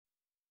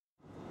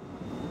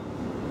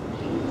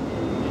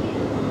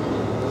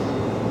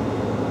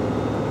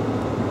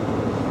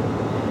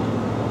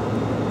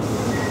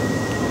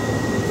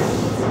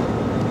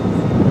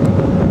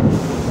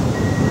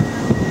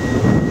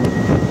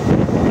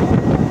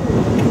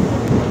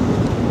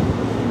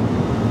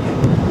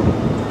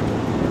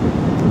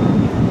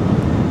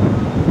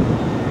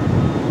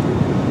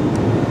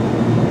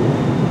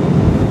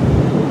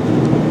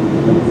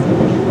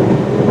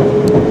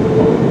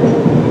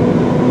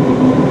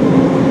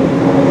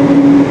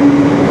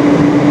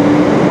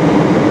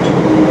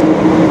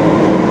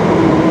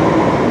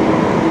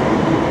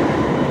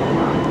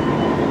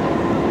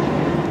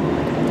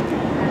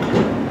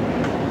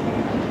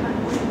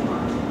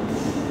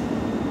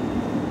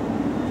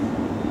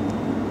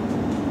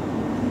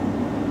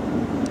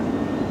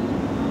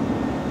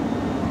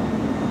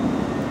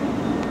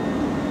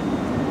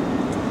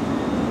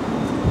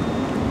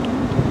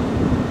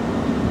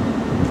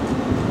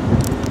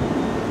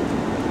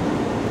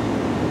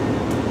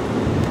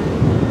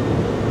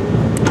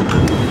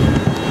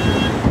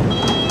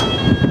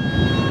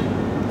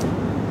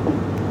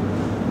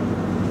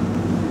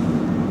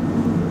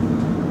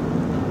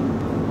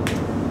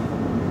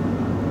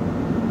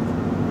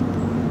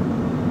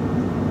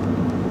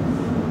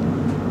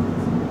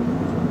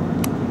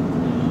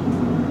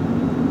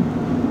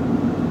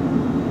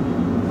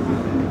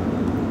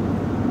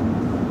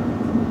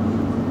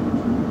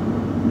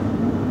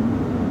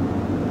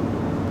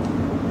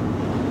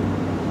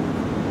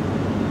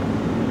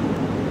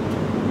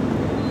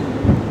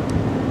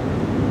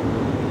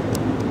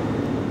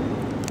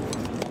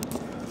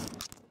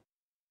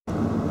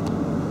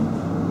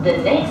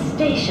The next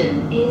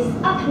station is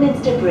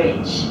Upminster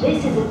Bridge.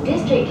 This is a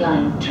district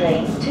line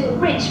train to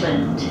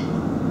Richmond.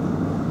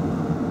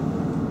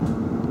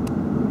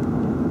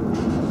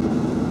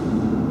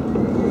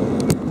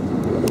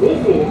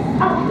 This is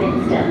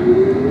Upminster.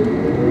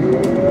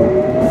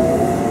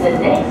 The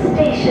next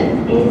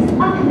station is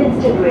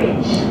Upminster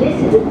Bridge.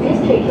 This is a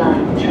district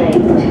line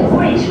train to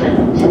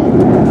Richmond.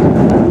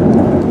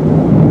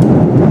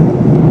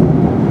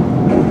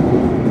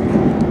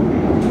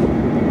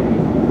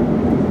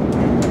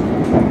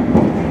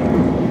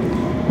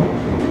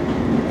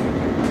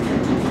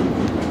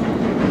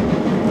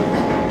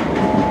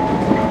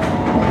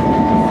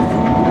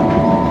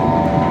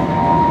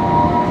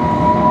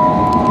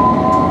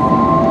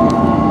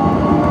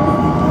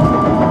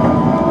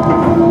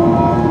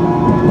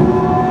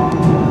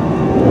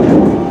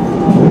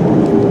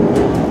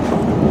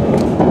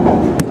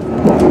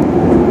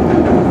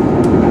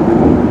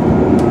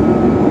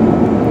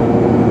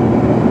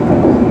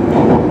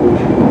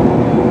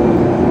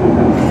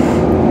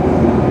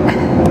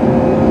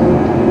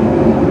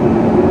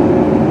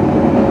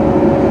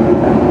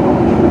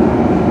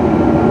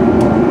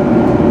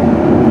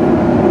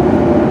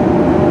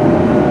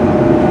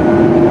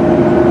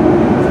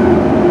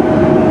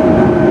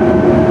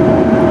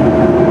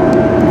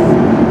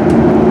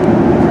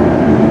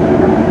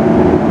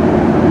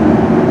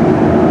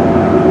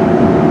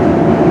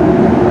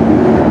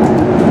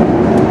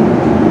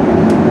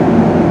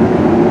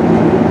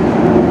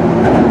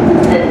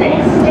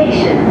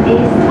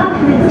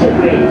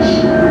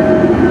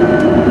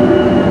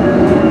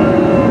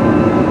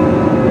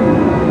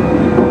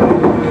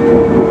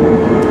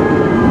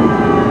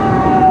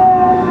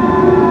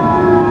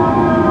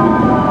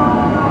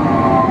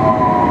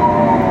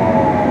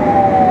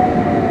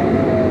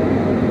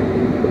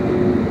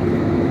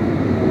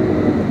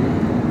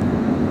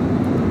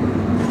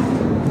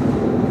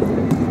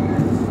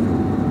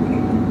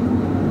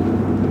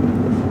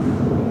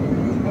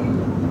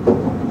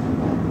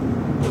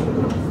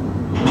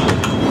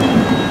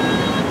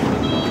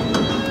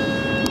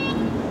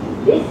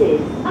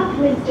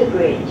 Upminster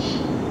Bridge.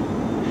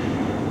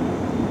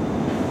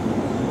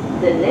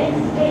 The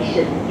next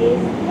station is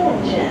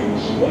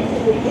Hornchurch. This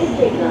is a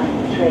district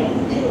line train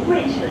to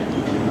Richmond.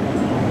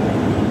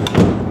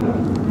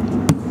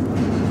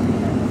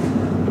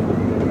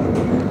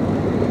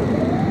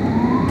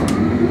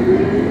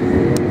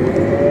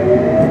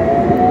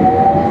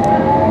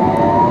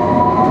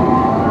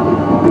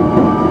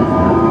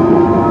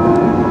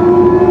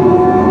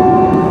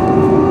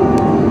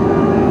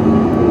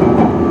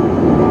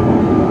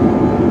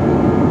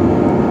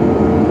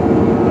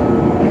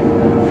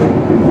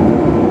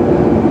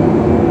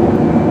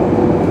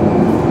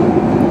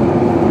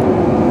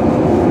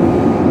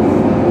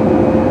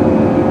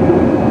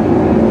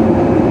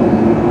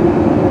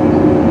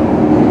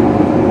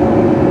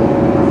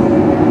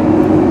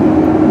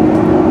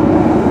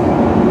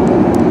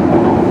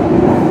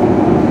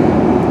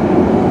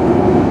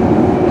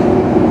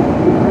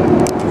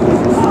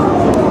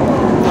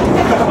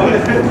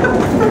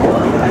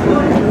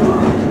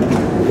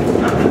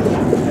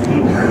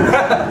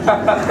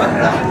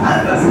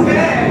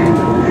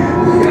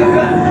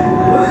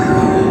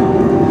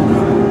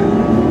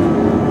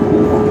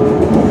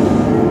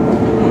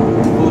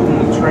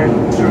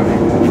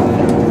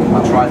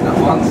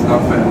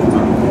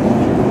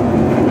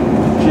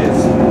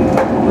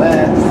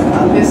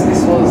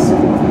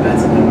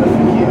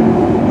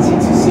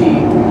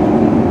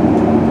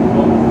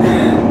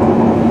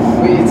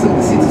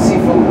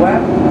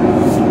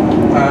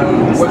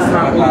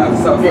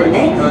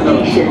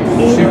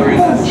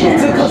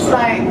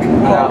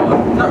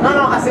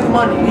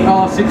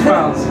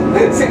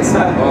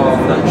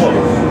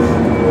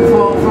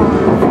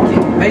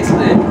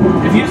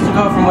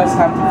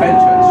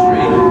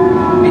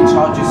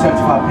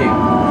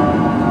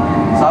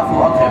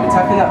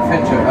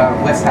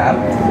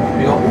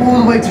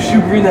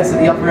 At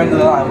the upper end of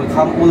the line, we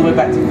come all the way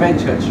back to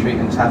Hornchurch Street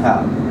and tap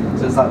out.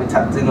 So it's like we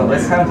tapped in at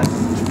West Ham.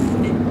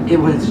 It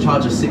wanted to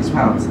charge us £6.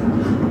 £6.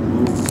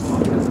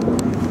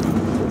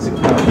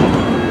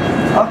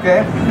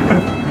 Okay.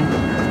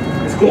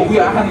 It's cool.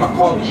 I had my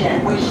car the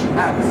way she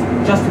acts,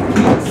 just to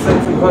keep a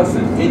central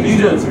person. You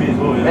do it to me as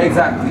well, yeah.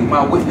 Exactly,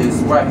 my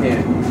witness right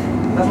here.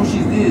 That's what she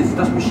is.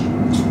 That's what she.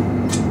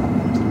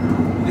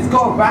 This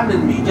girl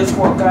abandoned me just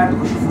for a guy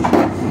because she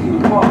thought he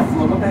was part of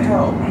her. What the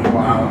hell?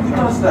 Wow. Who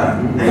does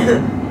that?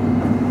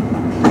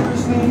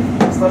 Seriously?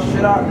 That's that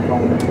shit out there.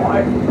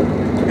 Why?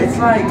 It's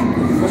like,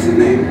 what's his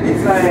name?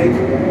 It's like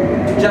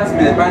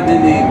Jasmine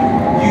abandoning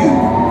you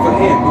for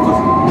him because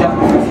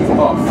Jasmine thinks he's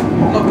boss.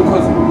 Not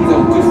because he's a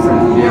good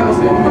friend. Yeah, what's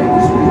it?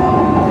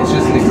 It's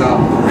just an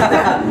example.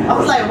 I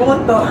was like,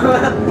 what the?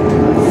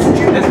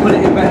 Let's put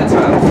it in better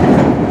terms.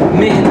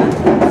 Min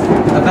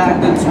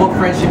abandons what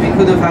friendship he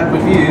could have had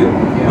with you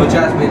or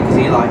Jasmine because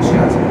he likes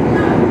Jasmine.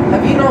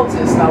 Have you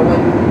noticed that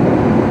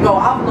well,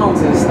 I've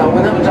noticed that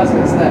whenever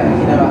Jasmine's there,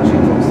 he never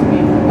actually talks to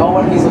me. Or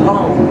when he's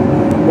alone,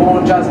 or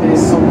when Jasmine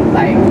is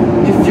like,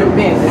 if you're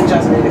Min and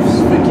Jasmine is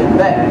freaking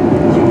there,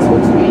 he will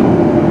talk to me.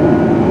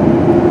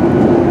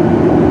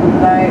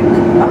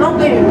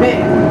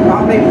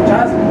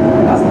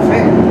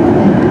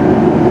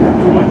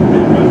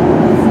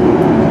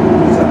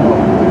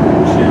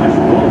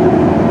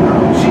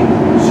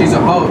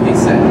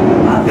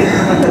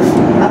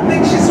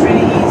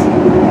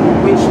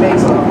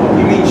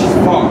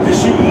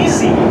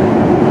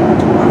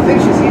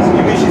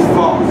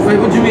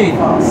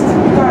 East.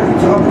 You guys need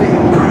to update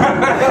him.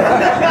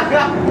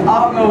 I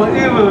don't know what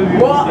you will.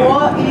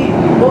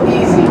 What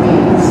easy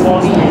means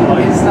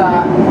is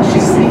that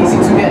she's easy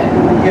to get.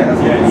 Yeah,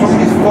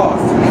 somebody's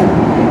fast.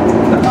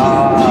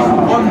 She's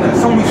on there.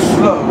 Somebody's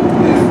slow.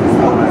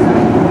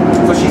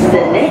 So she's The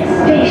fast. next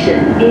station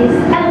is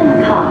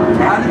Elm Park.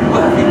 How many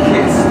people have been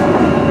kissed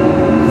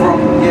from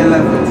year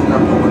 11 to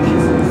now proper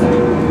kisses?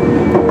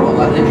 What,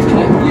 like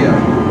literally? Yeah.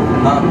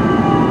 None.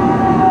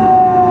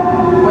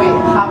 Wait,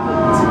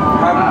 haven't.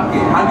 How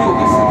many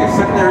okay,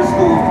 secondary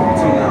school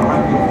till now? How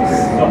many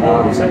kissed?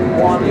 Second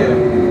one. Yeah.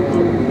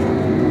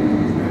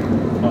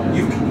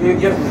 You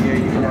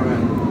can have it.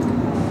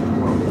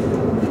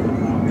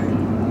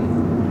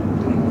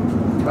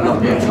 I don't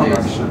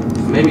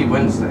know. Maybe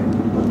Wednesday.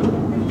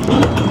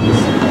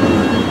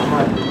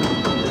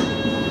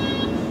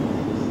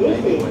 This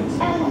is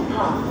Elm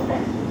Park.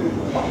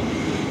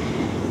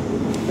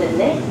 The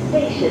next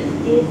station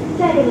is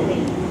Dagenham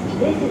East.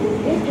 This is a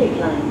district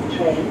line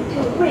train to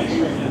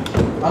Richmond.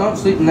 I don't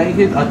sleep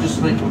naked, I just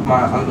sleep with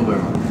my underwear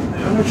on.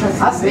 I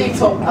sleep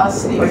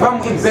If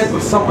I'm in bed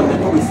with someone, they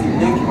probably sleep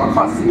naked. I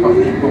can't sleep up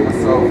naked by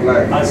myself.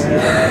 Like, I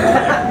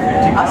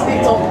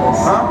sleep topless.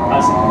 huh? I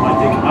sleep with my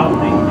dick out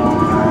naked.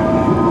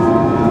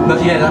 But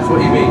yeah, that's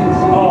what he means.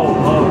 Oh,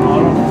 no,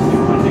 I don't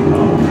sleep with my dick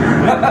out.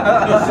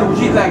 No, so would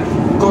you like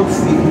go to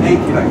sleep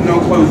naked, like no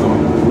clothes on?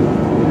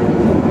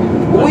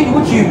 What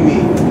do you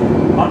mean?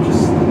 I'm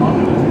just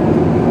underwear.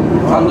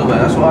 Underwear,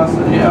 that's what I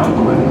said. Yeah,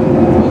 underwear.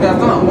 Okay, I've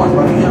done it once,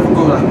 but you never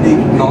go like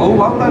naked. No,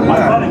 why would I do I've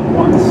done that? it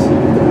once.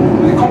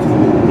 Is it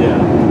comfortable? Yeah.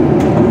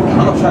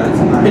 I'm not trying it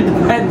tonight. It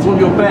depends on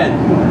your bed.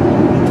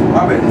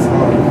 I bet it's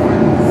hard.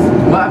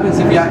 What happens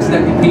if you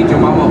accidentally peed your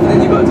mum off and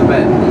then you go to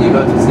bed and you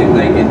go to sleep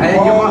naked and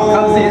then your mum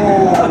comes in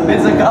and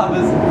bits and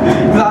covers?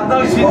 Because I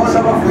know she for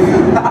you.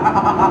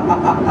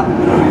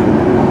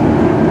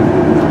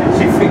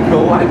 she think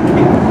you're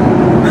wanking.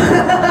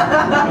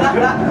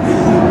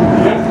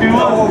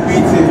 Oh, me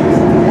too.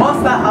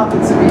 Once that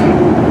happened to me,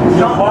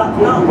 not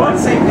the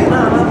same thing,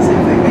 not the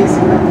same thing,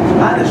 basically.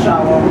 I had a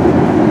shower,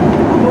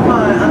 I put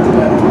my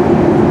underwear on,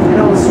 and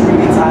I was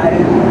really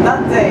tired.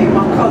 That day,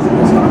 my cousin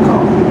was gonna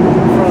come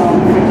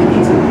from freaking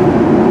Italy.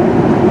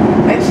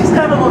 And she's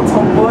kind of on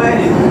tomboy.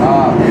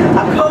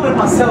 I covered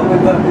myself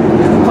with the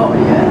cover,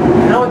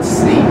 yeah. And I went to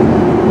sleep,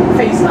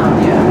 face down,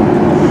 yeah.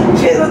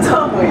 She's a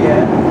tomboy,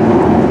 yeah.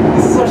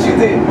 This is what she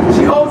did.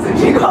 She holds it,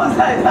 she goes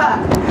like that.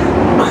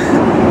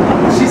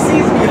 She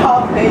sees me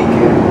half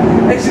naked,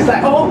 and she's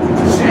like, oh,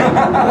 shit.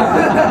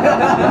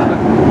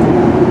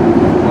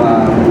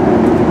 Wow.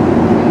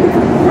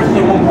 Where's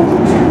your mum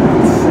walking to?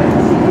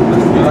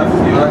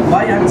 Why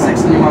are you having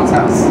sex in your mum's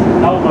house?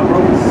 That was my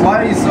brother's. Why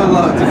are you so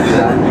low to do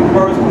that?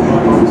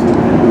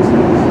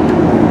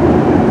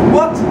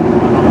 What? I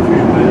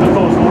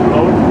thought it was not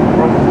low.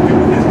 Brother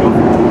with his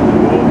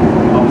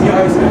girlfriend. Yeah,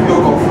 I used to be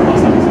your girlfriend. I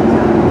was having sex.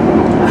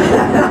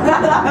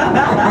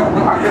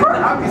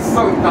 I'd be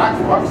so nice,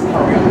 but I'm just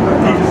carrying on.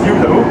 Teaches you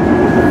though.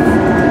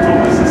 Told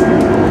my sister.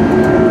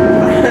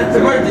 So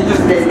where did you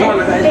just The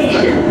next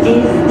station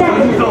is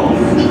Dagenham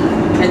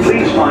East.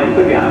 Please find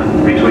the gap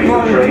between the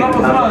train and the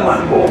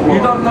platform. You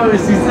don't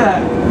notice he's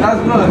there.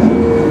 That's good.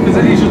 Because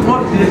then you should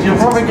watch this, you'll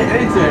probably get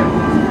into it.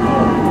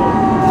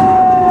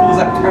 Pulls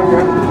that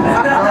camera.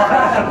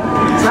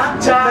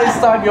 Snapchat.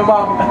 FaceTime your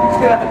mum.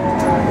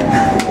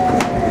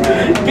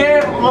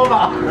 Get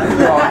over.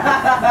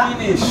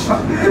 finish.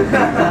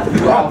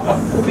 You are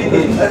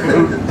finished.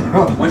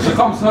 When she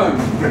comes home,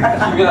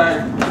 she'll be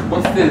like,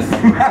 what's this?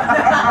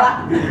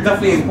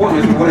 Definitely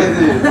important, what is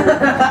it?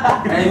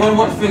 And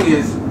one thing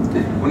is,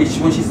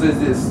 when she says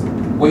this,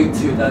 wait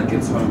till your dad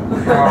gets home.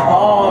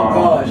 Oh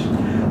gosh.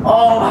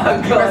 Oh my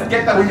You god. guys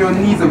get that on your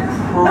knees and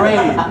pray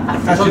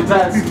that your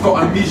dad's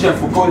got amnesia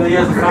for God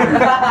years to come.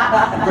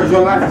 Because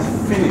your life is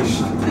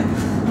finished. I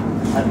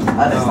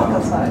just step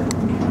outside.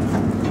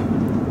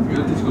 You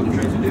don't think you got the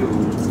train to do?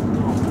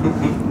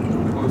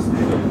 Of course you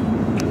do.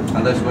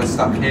 Unless we're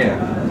stuck here.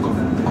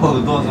 Oh,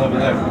 the door's over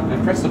there.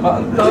 We press the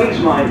button. Please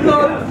mind the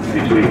gap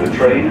between the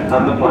train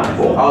and the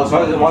platform. Oh,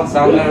 so there's one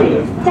sound there.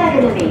 This is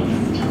Dagenham East.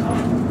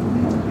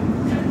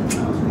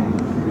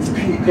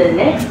 The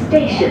next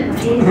station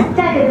is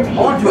Dagenham Heathway. I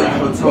want to do it at a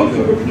hotel. This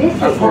is a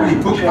district I'll probably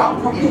line book train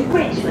I'll probably to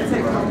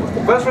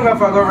Richmond. First thing I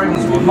go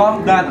Ravenscourt,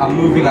 Mum, Dad, I'm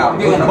moving out. I'm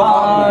getting an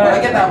apartment. When I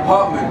get that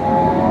apartment,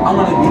 I'm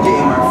gonna be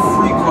getting my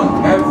free con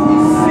every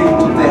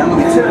single day. I'm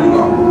gonna be turning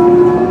up.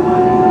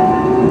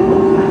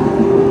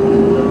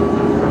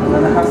 I'm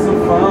gonna have some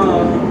fun.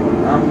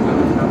 I'm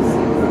gonna have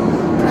some fun.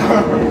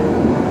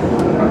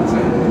 That's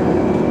it.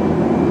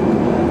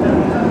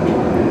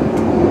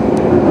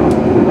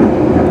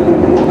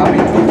 I've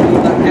been talking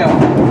with that girl.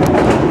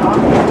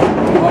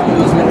 Who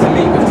was meant to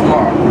meet with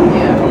tomorrow.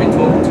 Yeah. I've been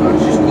talking to her.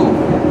 She's cool.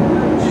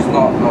 She's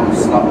not no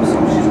slut or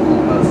something. She's a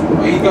cool person.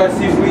 Are you guys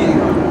seriously meeting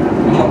her?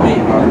 I'm not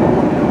meeting her.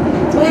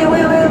 Wait.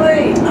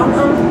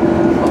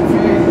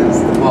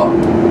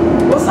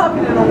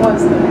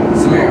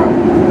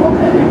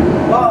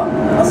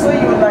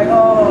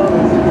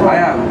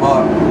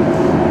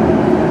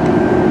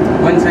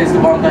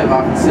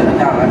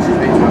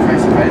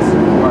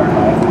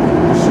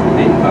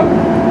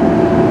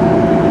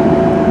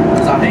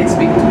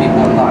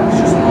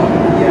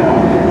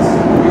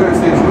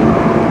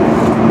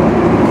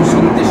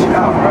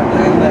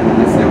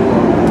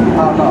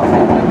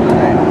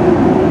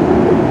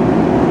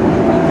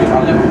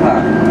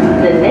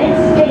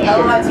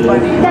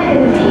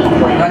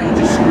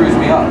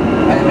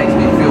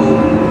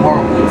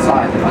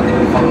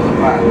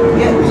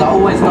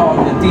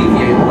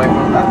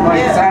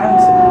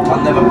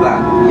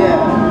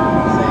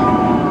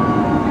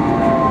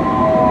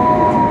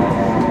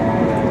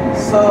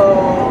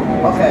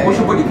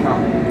 your body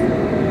count?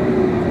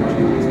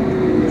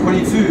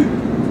 22.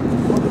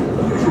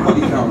 What's your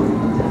body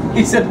count?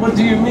 He said, what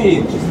do you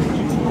mean?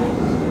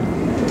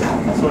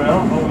 Sorry, I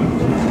don't know.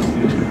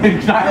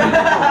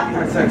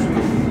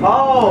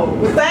 Oh,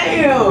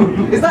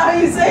 damn! Is that how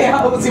you say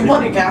how was your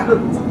body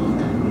count?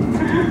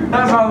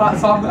 That's how that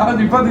sounds. How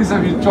many bodies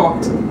have you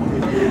chopped? It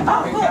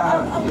doesn't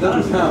count. It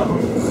doesn't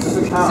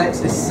count.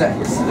 Sex is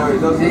sex. No, it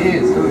doesn't. It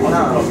is. It doesn't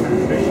count.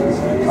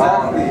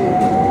 Exactly.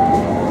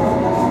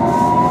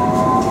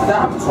 That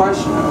happened twice,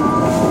 you know.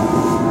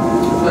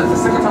 But the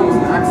second time was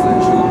an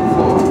accident. She was on the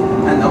floor,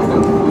 and I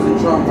was in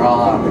drum. I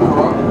was going to pick her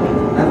up,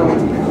 and I went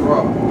to pick her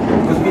up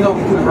because we know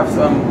we couldn't have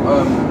some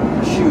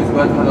shoes. We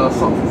had to have our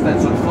socks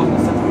instead, so the floor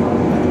was set.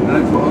 The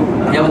legs were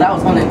open. Yeah, but that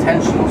was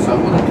unintentional, so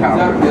it wouldn't count.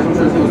 Exactly. That's what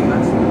I'm trying to say. It was an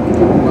accident.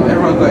 Well,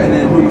 everyone got it, and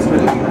then the room was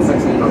split. We had sex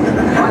in the drum.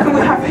 How can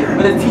we have it?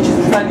 But the teachers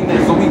were standing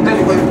there, so we did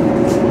it.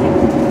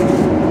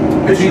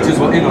 The teachers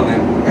were in on it.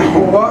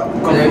 What?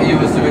 He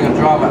was doing a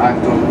drama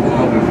act on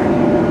pornography.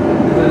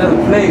 Another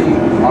play.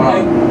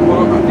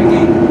 Well, I'm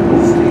thinking.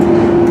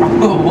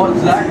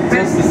 What's that?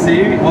 Just to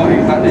see what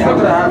exactly It's not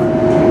gonna happened.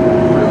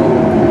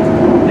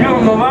 have. You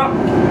don't know that?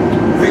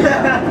 Do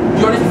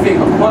you honestly think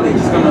a college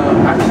is gonna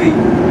actually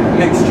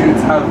make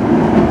students have?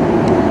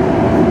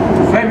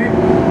 Maybe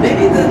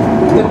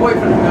The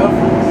boyfriend and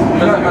girlfriends.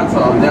 It doesn't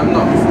matter. They're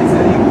not. It's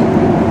illegal.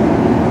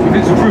 If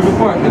it's to prove a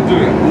point, then do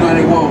it. No,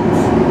 they won't.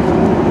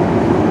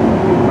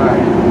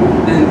 Right.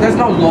 there's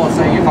no law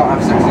saying you can't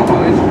have sex in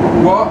college.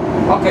 What?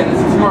 Okay, this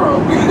is tomorrow.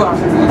 We go have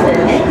sex in the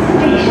college.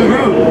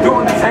 Woohoo! Go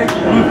on the table.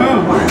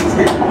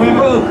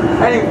 Woohoo!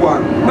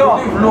 Anyone. No.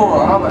 Leave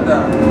Laura. How about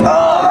that?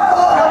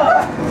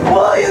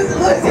 What is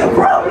your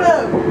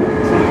problem?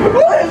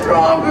 What is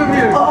wrong with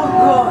you? Oh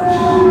gosh.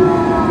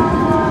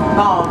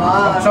 Oh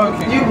man. I'm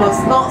joking. You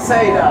must not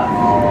say that.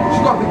 She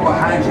got a big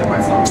behind you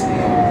by something.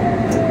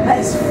 That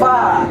is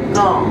fat.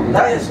 No,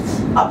 that is.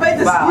 I bet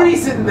there's Wow.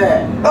 grease in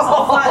there.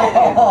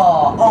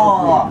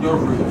 You're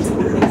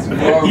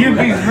rude. You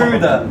be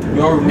ruder.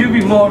 You're rude. You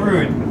be more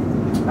rude.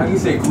 How can you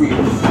say grease?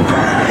 He's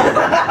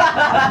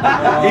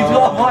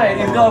got a point.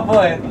 He's got a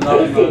point. No.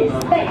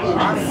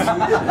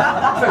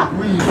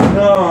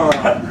 No.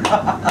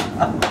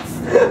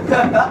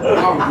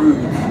 How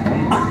rude.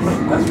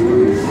 That's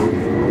rude.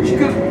 She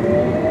could.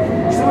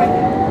 She's like,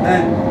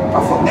 and I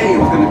thought A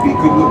was gonna be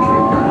good looking.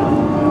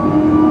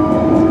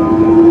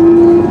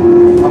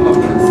 I'm not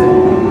gonna say.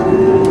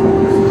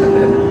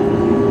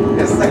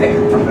 Just say.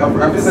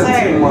 I've just said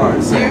too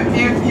much.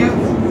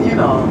 You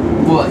know.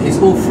 What? It's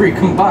all three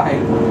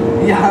combined.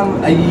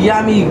 A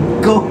yummy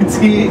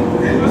goatee. It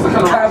looks like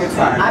an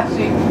orangutan.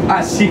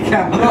 She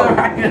can be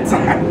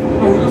orangutan.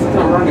 No, it looks like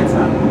an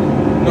orangutan.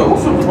 No,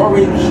 what's the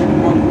orange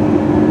one?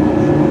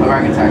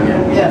 Orangutan,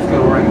 yeah. Yeah, it's got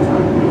an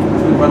orangutan.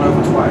 It's been run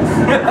over twice.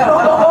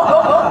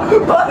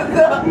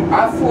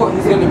 I thought he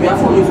was talking about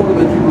people who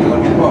are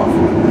going to be buff.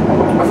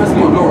 My first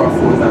name was Laura, I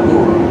thought, is that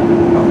Laura?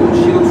 I thought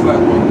she looks like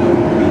one of the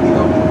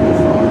BDW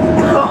stars.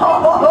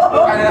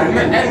 And then I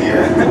met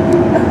Elliot.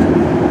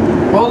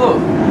 Well,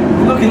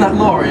 looking at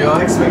Laura, your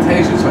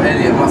expectations for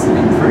Elliot must have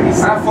been pretty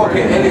And I thought,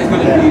 okay, Elliot's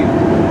going to be,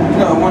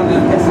 one of the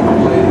best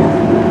boys.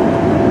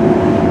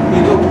 He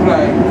looked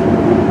like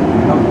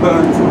a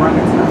burnt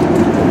orangutan.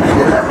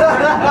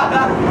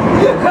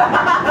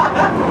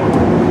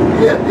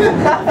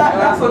 And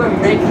I saw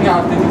them making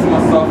out, thinking to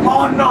myself,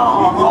 Oh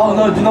no! Oh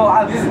no, do you know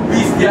what? this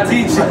beast The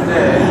teacher,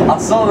 I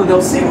saw them, they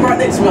were sitting right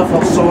next to me, I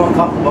felt so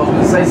uncomfortable, I was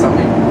going to say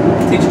something.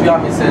 The teacher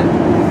behind me said,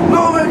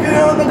 "No, man, get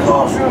out of the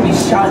classroom!" He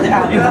shouted it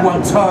out,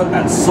 everyone turned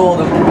and saw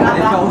them.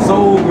 They felt so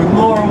awkward.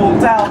 Laura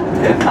walked out.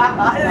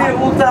 Elliot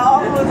walked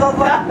out afterwards, I was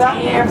like,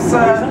 damn,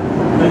 sir.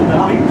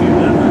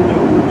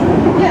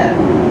 Yeah.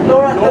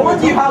 Laura, the one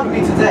you hugged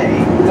me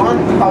today,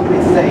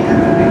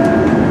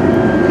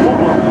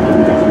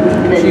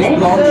 The She's next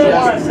blonde, she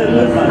has- station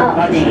is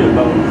Upney.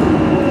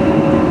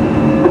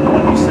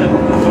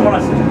 The one I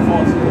said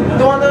before.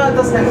 The one that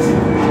does next. You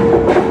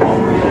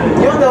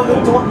know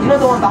the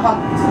one that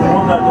hugged me The today?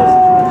 one that does.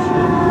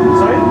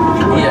 Sorry?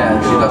 Yeah,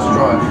 she does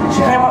drive.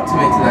 She came up to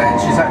me today and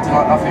she's acting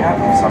like nothing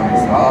happened for some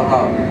reason. I don't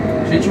know.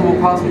 She literally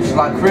walked past me, she's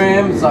like,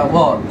 "Krim," it's like,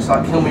 "What?" She's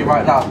like, "Kill me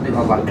right now." I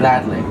was like,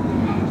 "Gladly."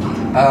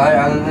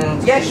 And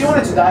then Yeah, she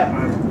wanted to die.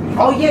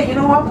 Oh yeah, you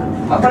know what?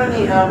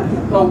 Apparently,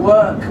 her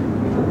work.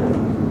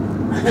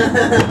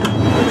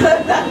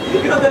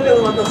 You know the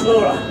little one that's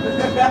Laura. Oh,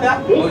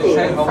 This she is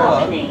changed her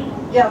work. Upney.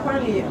 Yeah,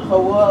 apparently her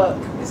work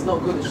is not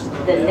good.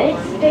 The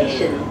next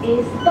station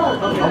is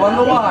Dagenham. I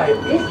wonder why. This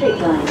is a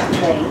District Line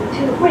train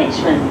to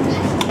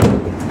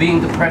Richmond. being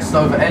depressed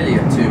over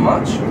Elliot too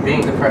much,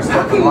 being depressed How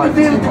over can you life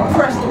be too much.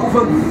 depressed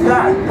over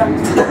that?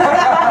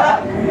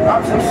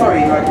 I'm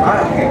sorry, like,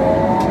 okay.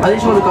 I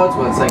just want to go to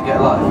her and say, get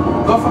a life.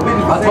 God forbid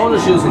you I told her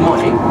she was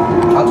annoying.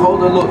 I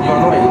told her, look, you're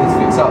annoying, you need to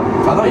fix up.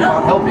 I know you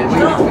can't help it, but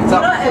you need to fix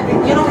up.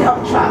 You know we have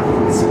a chat.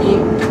 It's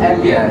me,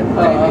 Elliot, Yeah,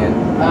 Damien.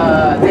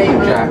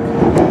 Damon, Jack.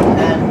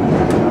 and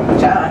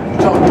John.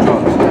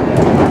 John.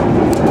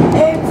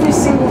 Every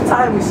single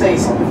time we say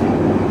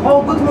something,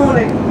 oh, good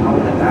morning. I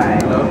wanna die.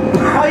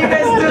 How you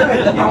guys doing?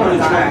 I wanna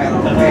die.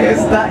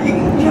 It's that, you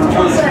know what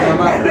I'm saying?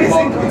 Every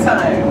single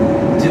time.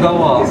 Do you know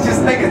what? It's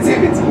just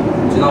negativity. Do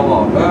you know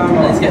what?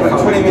 Let's get like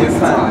phone 20 minutes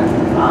quick time.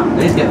 Huh?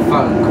 Let's get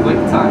phone quick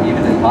time,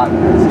 even in 5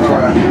 minutes.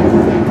 Alright.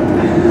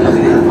 Look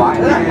at it,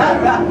 5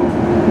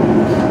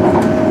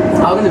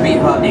 I'm gonna be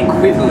her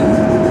equivalent.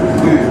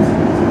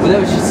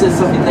 Whenever she says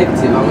something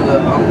negative, I'm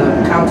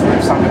gonna counter it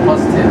with something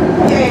positive.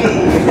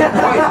 Yay! No,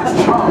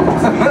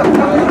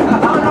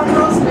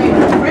 trust me.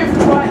 We've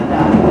tried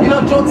that. You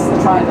know, Johnson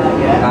tried that,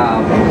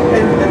 yeah?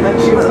 And then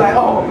she was like,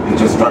 oh, you're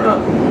just trying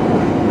to,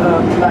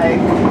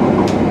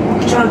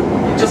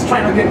 you're just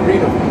trying to get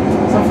rid of me.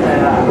 Something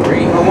like that. I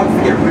want to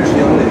get rid of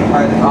you, I'm letting you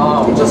hide it.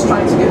 Oh. You're just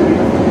trying to get rid of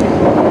me.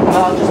 And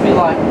I'll just be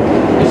like,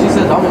 if she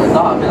says, I'm gonna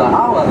die, I'll be like,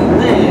 I wanna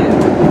live.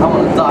 I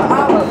wanna die.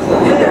 I wanna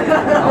live.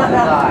 I wanna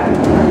die.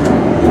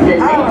 The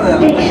next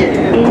station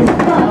is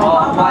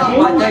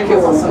my day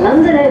was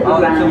London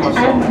Overground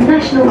and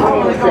National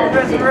Rail Services.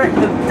 Resurrect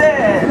the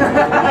dead.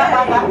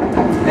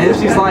 And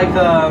she's like,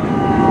 oh,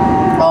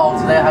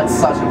 today I had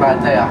such a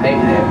bad day, I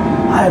hated it.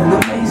 I had an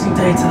amazing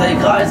day today,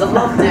 guys, I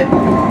loved it.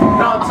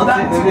 No, to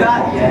that,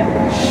 yeah.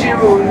 She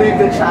will leave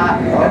the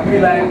chat and be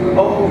like,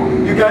 oh,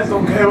 you guys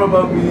don't care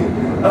about me.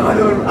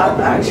 I've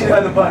actually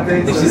had a bad day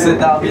today. If she said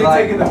that, I'll be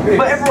like, taking the piss.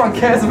 but everyone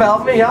cares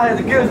about me, I had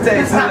a good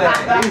day today.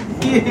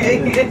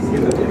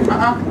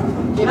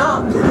 You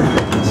know,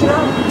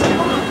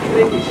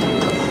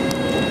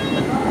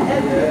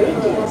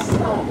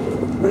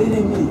 What do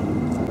they mean?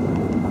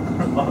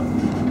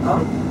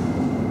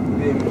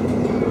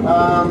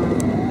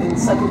 In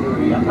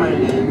secondary,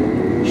 apparently,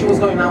 she was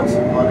going out to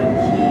one and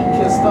he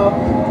kissed her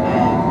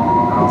and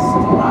asked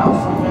her out or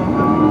something.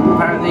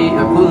 Apparently,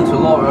 according to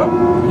Laura,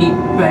 he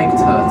begged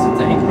her to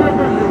date.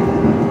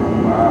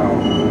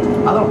 Wow.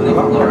 I don't believe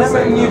what I Laura never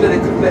said. knew that they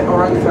could let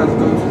orangutans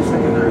go to the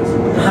secondary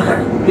school.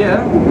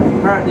 Yeah,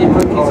 apparently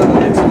monkeys are the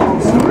next long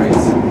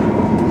stories.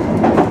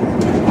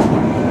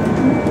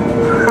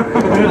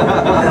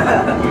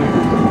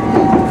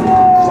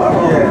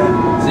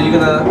 Yeah. So you're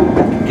gonna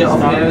get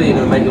off here or you're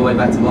gonna make your way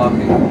back to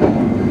Barking?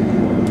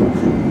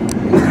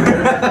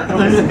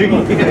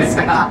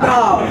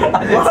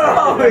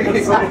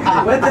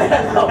 Where the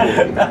hell?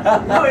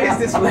 Where is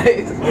this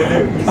place?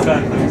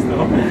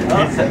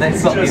 They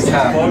stop his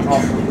town.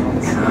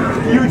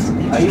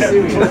 Are you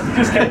serious?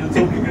 Just kept the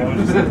talking girl. I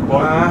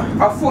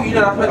thought you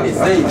know I played this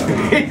stage.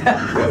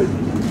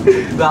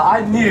 No,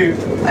 I knew,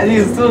 and he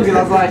was talking,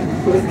 I was like,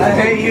 I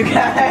hate you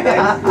guys.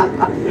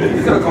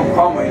 You could have come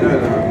calmer, you know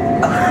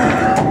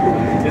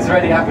that. It's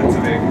already happened to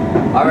me. I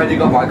already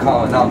got my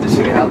car, now I'm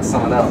dishing it out to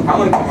someone else. I'm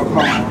gonna come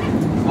calmer.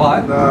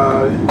 What?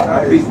 No, you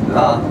guys.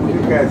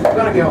 I'm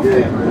gonna get off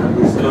here.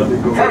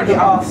 Gotta get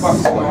off.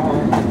 What's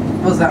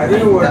that?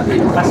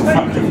 That's a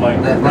fact of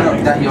like.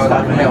 That you're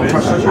like male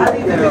prostitute. I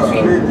need them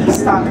between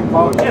East and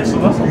Park. Yeah, so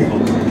that's not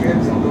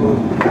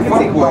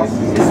Fuck boys,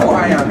 this is what I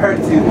am.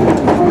 Heritage.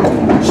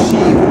 She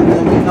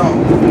will be known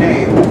with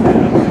name.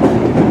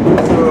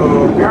 So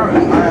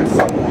apparently I am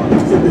someone.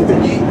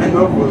 And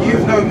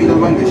you've known me the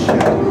longest, yeah.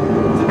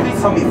 So please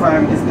tell me if I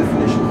am this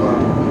definition of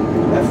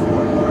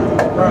F1.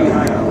 Apparently I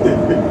am.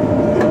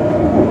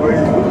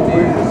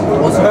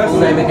 What's her full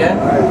name again? A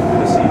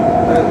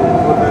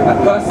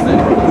person who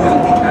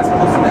isn't deep as a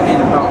person that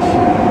ain't about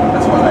shit.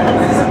 That's what I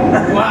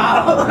am.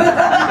 Wow!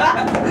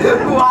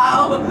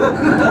 Wow!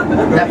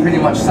 That pretty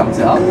much sums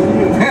it up.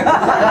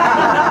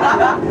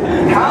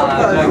 How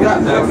does that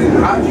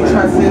how do you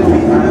try to say to me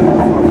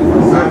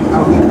I'm a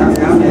weak ass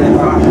person that ain't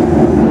about shit?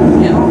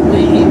 You're not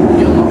weak,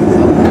 you're not I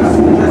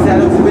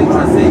don't think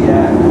trying to say,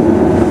 yeah,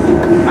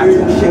 I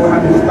took shit what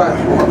happened was bad,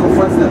 but I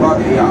confronted about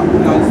it, yeah.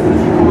 You know,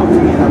 if you come up to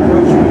me and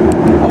approach me,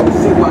 I will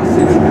say what I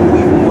said to you, or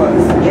even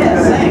worse.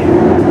 Yeah, same.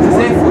 So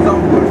say, for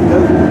example,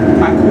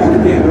 I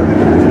called him,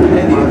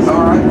 and he was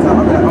alright, so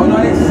I'm like, oh no,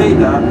 I didn't say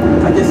that,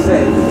 I just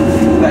said,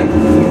 like,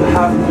 you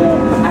have more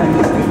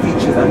animalistic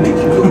features that make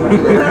you look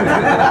like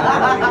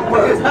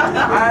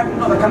I'm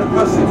not the kind of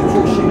person to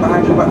talk shit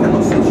behind your back and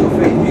not say it to your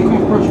face. If you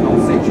come approach me, I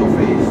will say it to your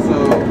face,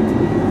 so...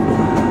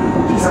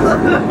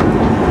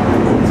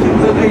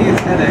 Look at you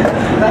said it.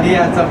 He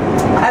had some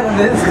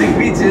animalistic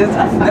features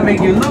that make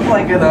you look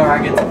like an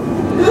orangutan.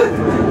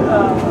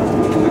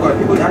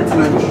 People need to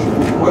learn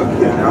work,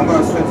 yeah. I'm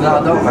gonna swear to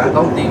No, don't man,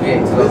 don't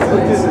deviate to those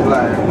ways.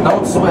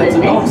 Don't swear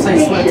to, don't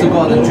say swear to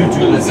God and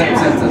juju in the same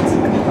sentence.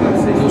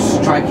 He'll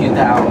strike you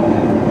down.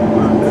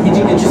 You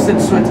just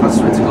said swear to, I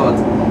swear to God.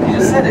 You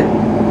just said it.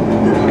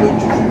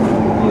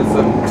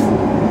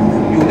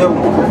 You'll never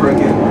walk ever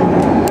again.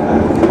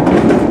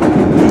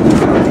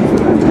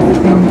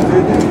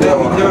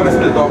 Never mess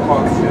with the dog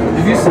parks.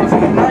 If you said that,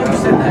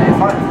 if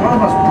one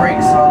of us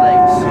breaks our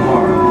legs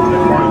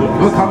tomorrow,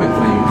 we're coming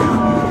for you.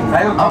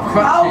 Our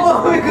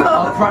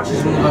crutches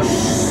are gonna go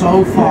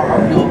so far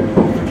up your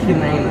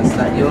freaking anus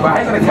that you're. But I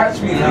ain't gonna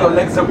catch me if your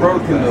legs are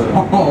broken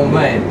though. Oh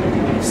man,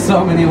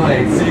 so many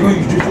ways. So you're gonna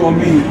use juju on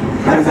me.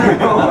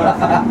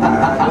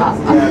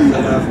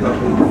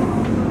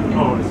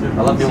 I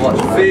love your watch.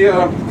 See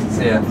ya.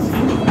 See ya.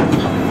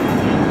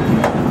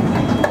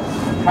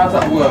 How's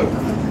that work?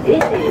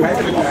 This is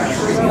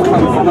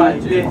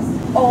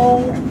Oh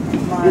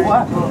my.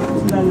 What?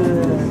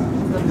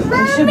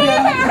 You should be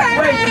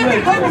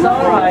wait. It's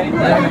alright.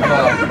 There we go.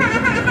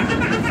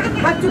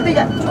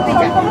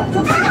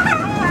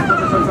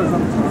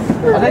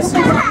 Are they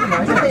still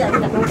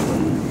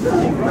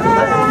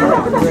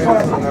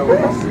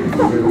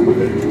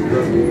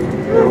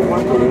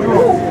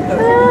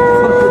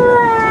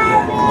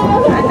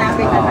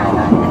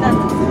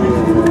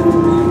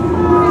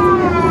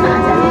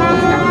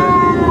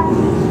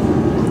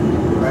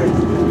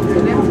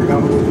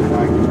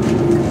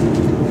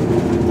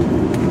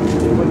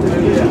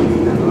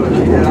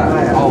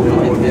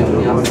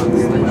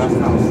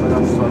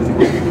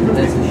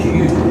There's a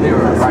huge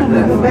mirror right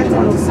there.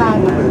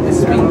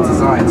 It's been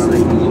designed so they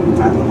can look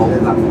at the whole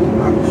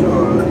platform. I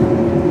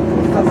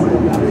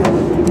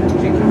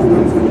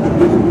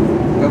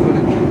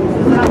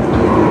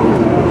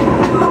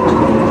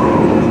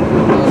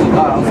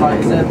was like,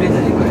 is there a bin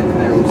anywhere in the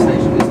Airport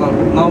station? It's like,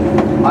 no,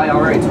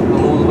 IRA took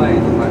them all the way.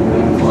 And I'm like,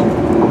 what?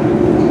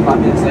 5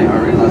 minutes later I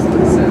realised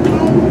what it said.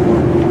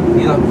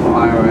 You know what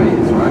IRA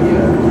is, right?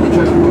 Yeah.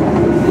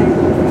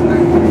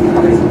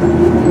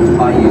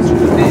 I use the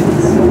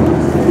bins, so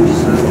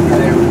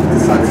they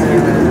decide to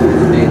get rid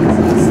of the bins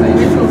and the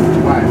station.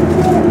 Right.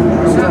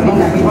 So as long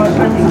as we buy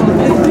back into the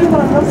bin, and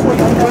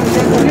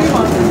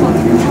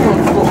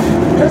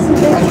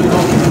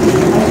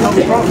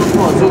we don't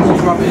report as long as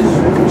rubbish,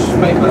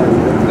 paper,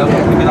 they'll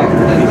pick it up.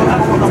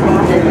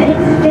 the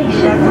next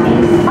station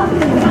is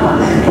Upton Park.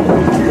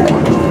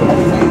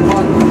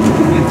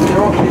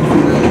 They're all in the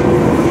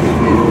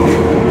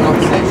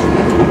section.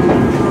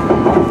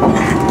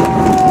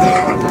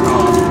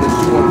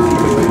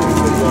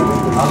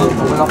 I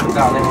went up and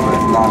down everywhere.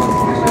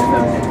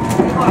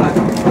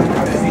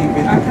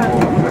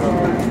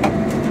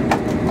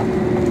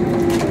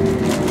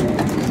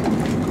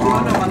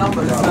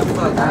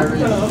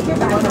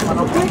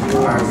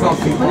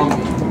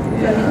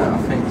 Yeah, I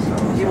think so.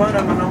 You want to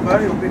have my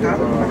number? You'll pick up.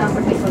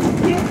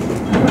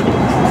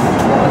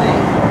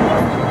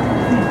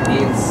 The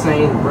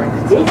insane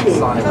breakfast This is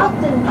inside.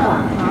 Upton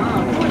Park.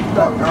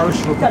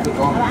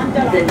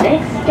 The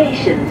next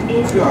station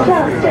is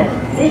Gloucester.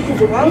 This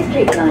is a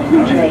district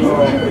line train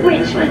to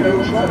Richmond.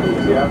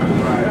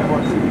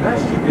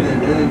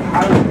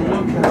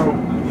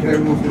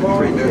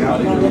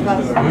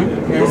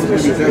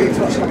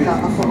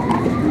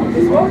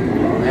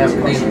 They have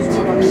things.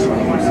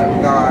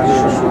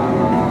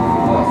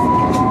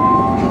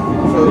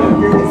 So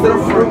instead of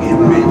throwing it in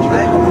the bin,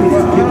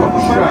 pick up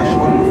trash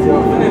on the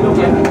floor.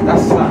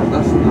 That's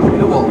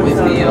What with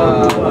the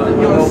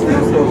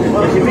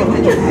you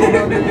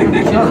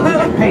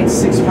get paid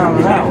 £6 an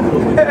hour.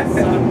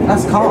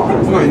 That's calm.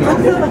 No, you're not.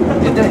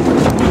 You're dead.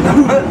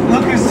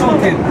 Look who's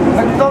talking.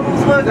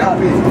 McDonald's worker.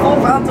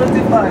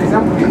 £4.25.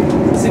 Exactly.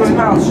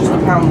 £6 is just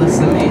 £1 less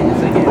than me.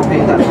 If they get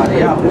paid that by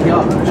the hour,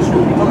 just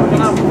what we want to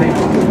piece of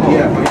paper.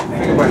 Yeah, but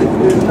think about it.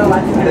 There's no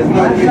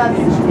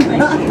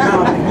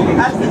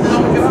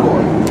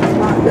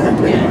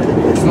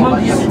It's not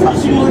like you have to touch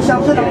it. You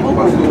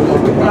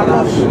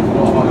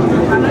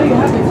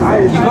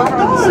got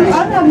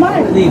to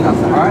clean up,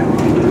 alright?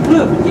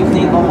 Look, you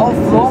clean the whole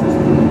floor.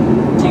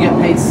 You get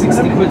paid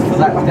 60 quid for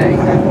that day.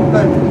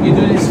 You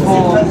do this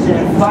for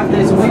 5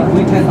 days a week,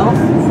 weekend off.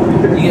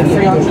 You get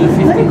 £350 a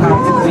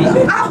week.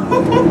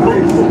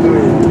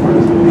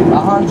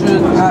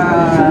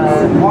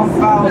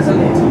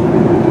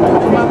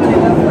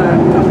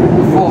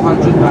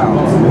 400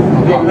 pounds.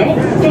 The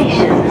next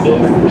station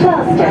is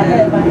Gloucester.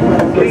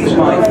 Please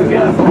mind the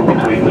gap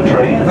between the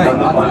train and the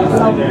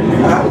platform.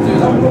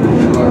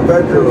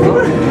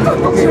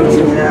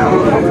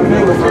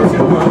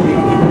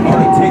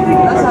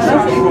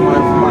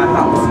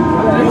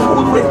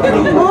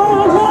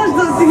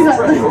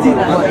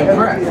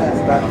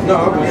 No,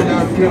 I'm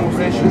in Plymouth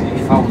Station.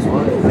 If I was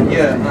working.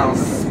 Yeah, now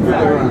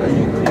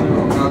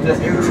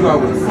just every 2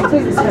 hours.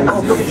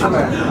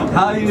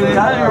 How are your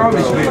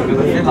rubbish bin going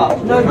to fill up?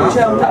 How's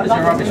your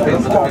rubbish bin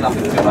going to fill up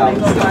in 2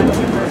 hours?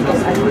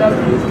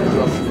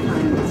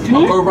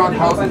 I'll go around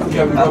houses and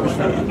get rubbish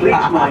bin.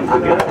 Please mind the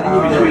gap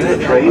between the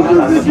train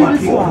and the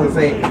platform.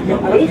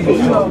 This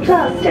is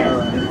Gloucester.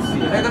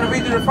 They're going to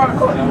redo the front.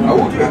 I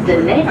will do it. The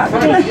next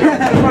station is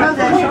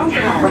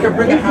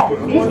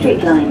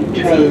District Line train to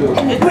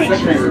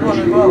Richmond.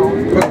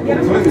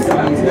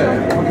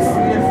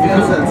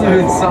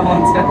 Doing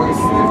someone's head.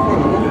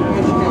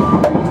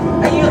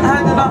 And you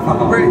had enough of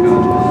a break.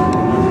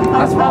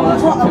 That's why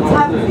that's what I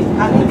want to do.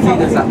 The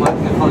cleaners that work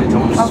in the college, I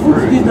want to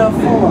screw.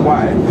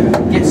 Why?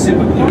 Get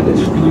super glue and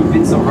just glue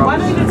bits of Why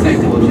rubbish don't to the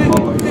table. you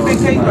do big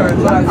cake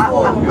birds? Like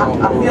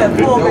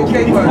 4 big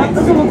cake birds.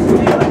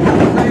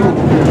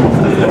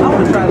 I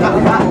want to try that.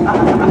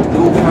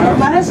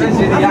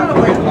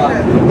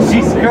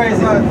 She's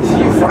crazy.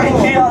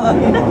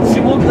 She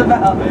walked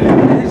about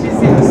and then she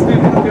sees the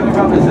stupid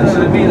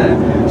Should have been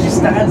there. She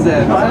stands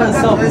there by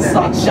herself and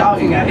starts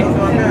shouting at him.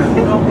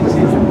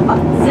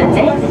 The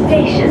next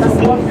station is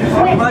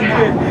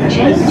Whitechapel.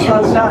 Change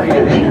for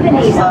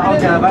Jubilee She's like, line.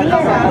 okay, I've had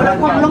enough.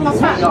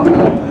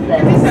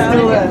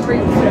 Still there.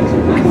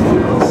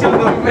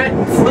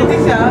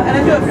 And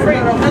I do a free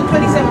roll, not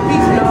 27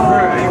 pieces. No,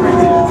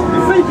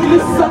 27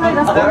 pieces.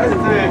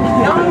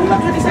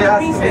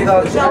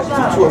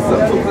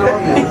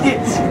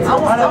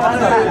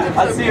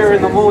 I see her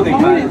in the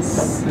morning, man.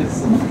 It's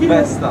the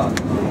best stuff.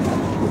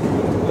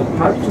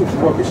 How do you talk to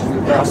rubbish?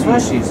 I swear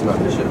she used to know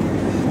Bishop.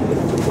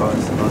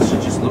 She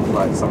just looked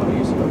like someone who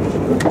used to know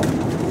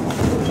Bishop.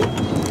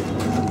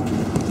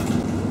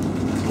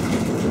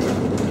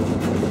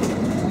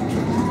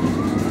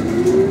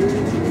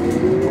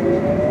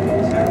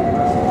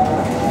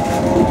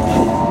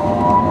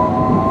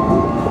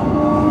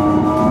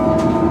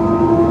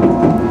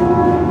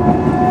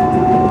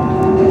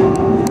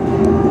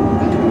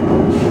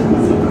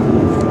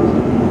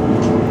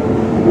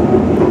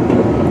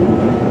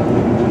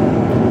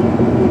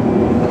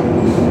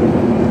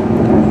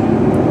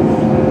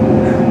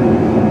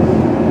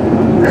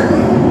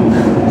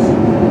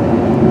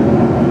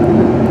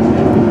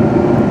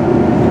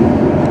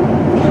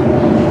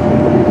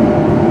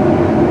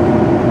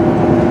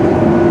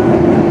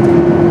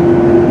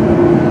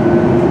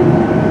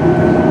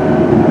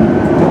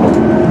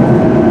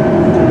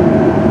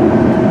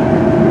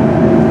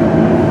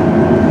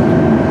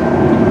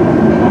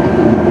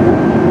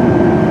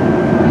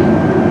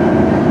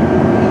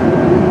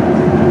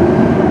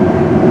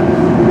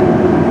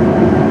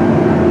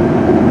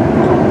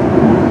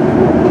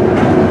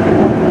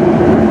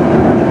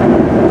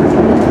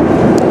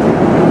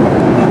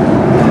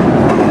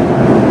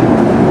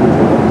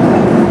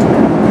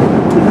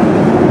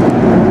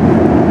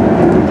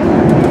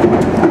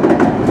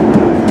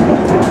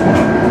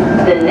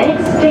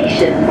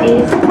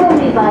 is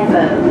Bromley-By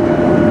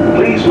Bow.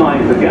 Please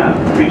mind the gap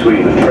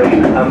between the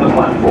train and the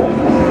platform.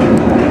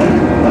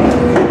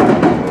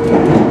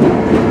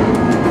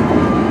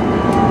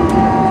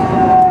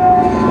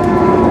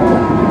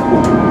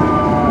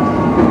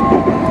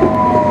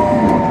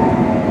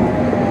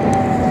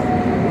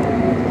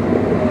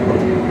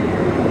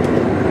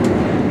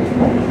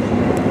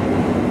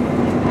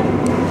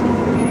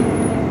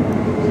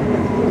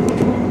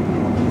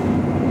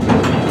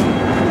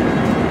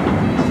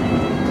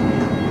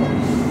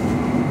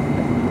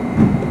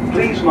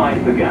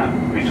 Mind the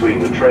gap between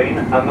the train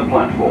and the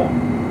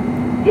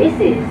platform. This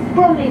is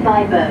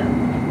Bromley-By Bow.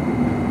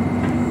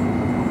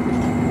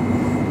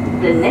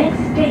 The next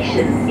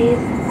station is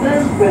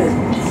Bow Road.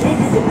 This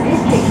is a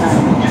district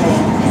line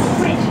train to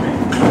Richmond.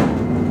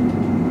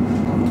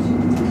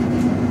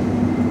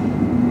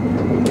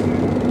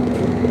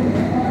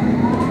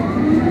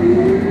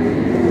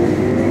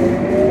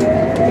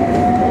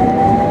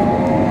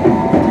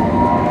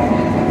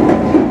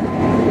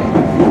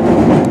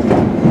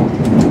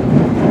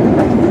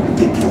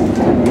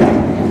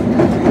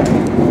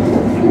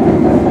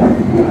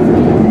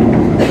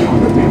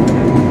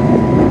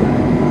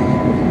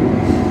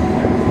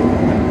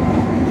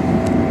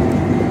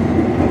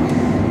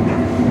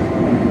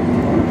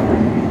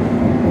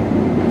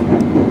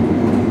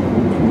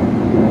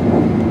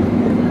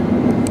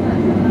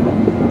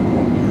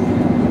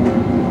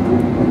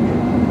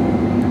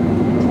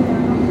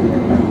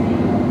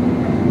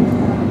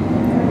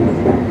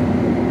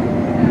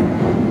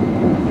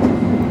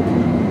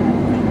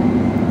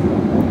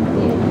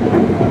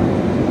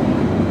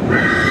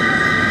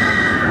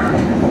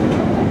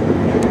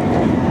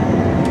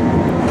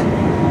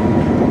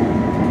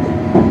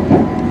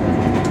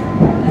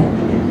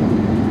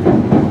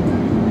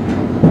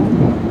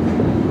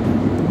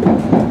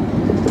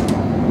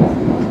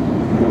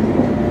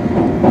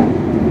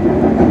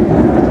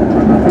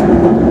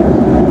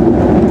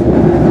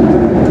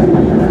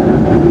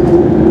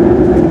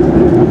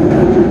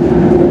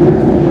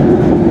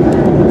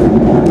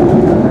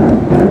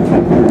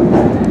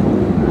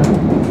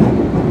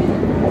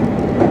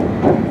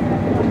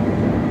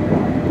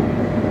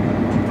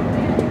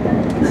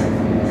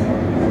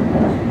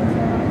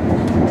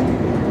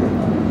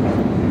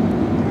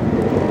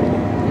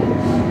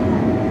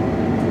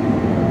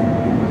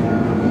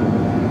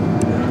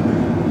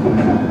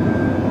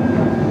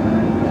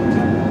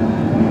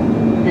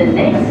 The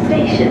next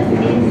station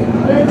is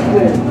Bow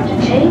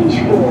Road. Change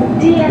for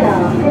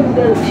DLR from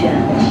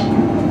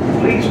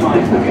Hornchurch. Please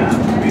mind the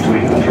gap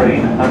between the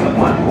train and the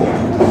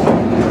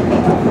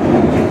platform.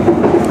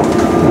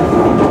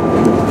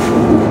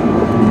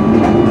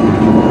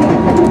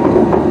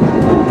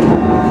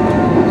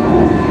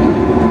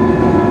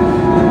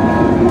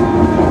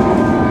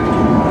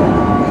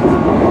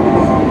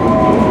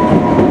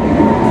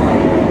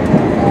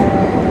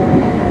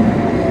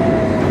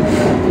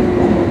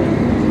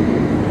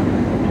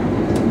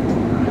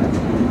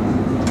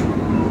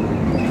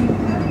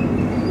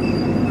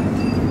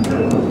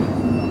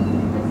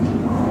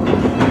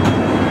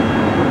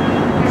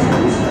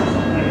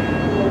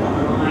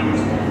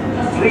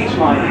 Please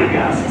mind the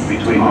gap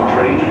between the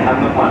train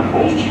and the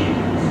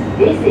platform.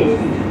 This is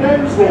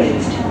Burns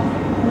Road.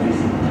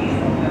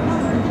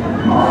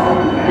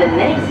 The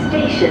next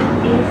station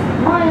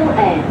is Mile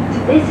End.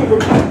 This is a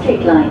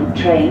District Line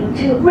train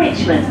to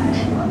Richmond.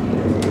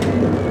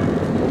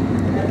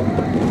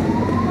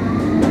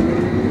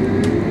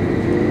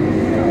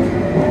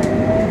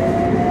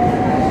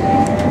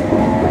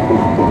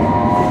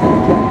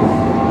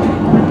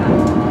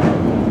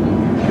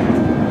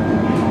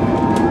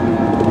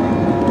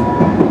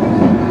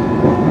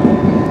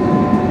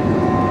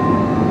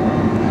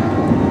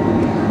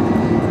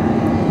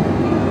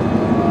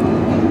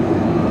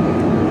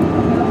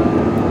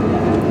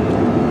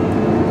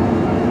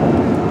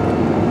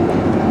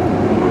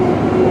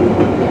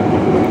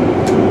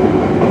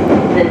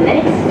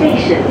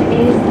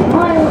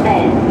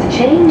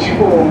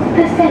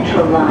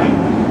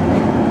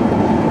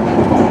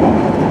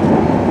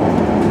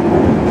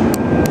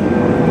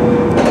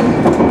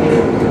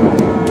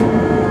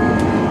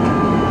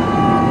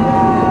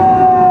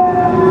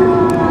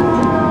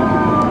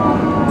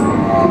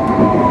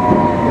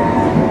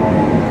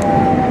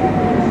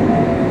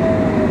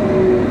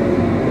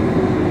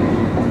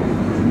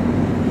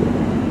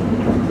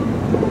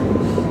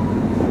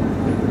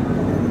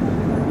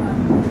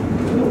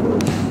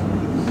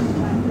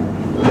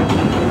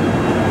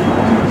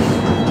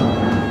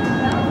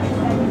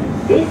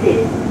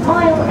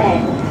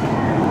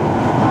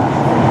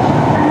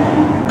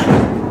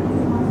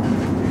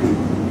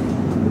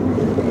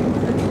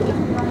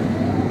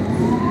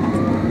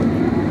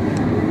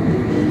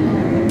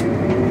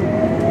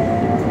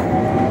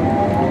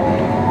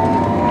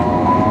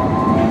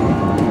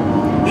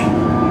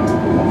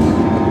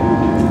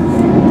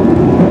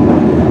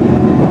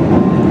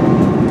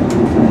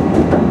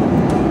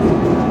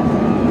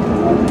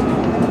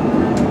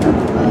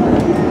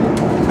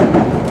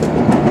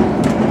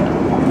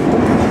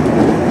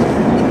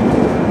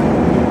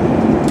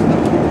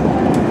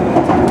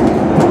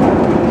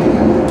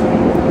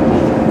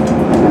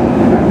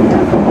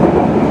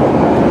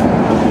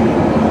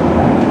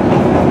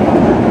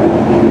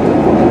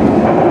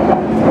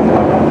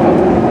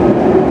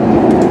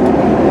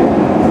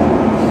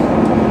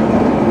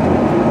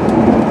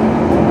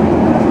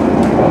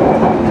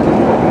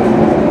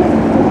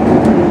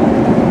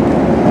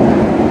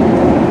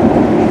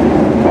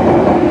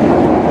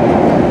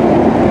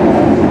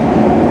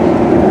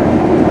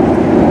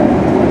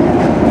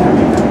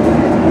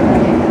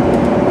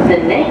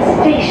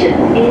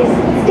 Is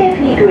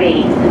Stepney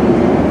Green.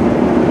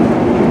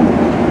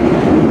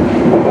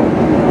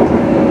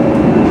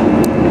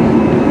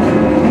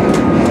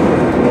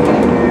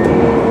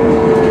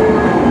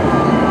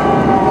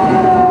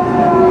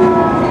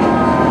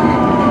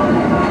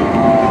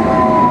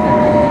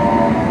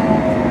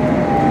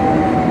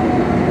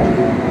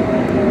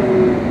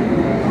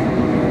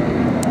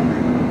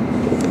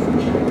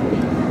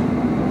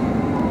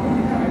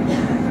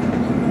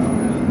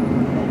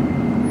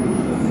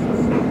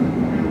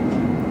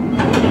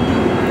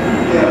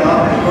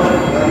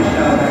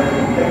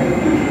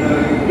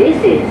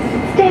 This is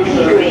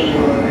Stepney Green.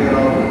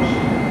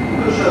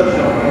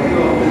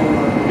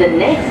 The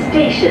next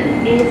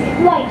station is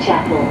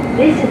Whitechapel.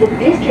 This is a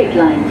District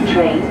Line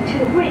train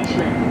to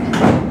Richmond.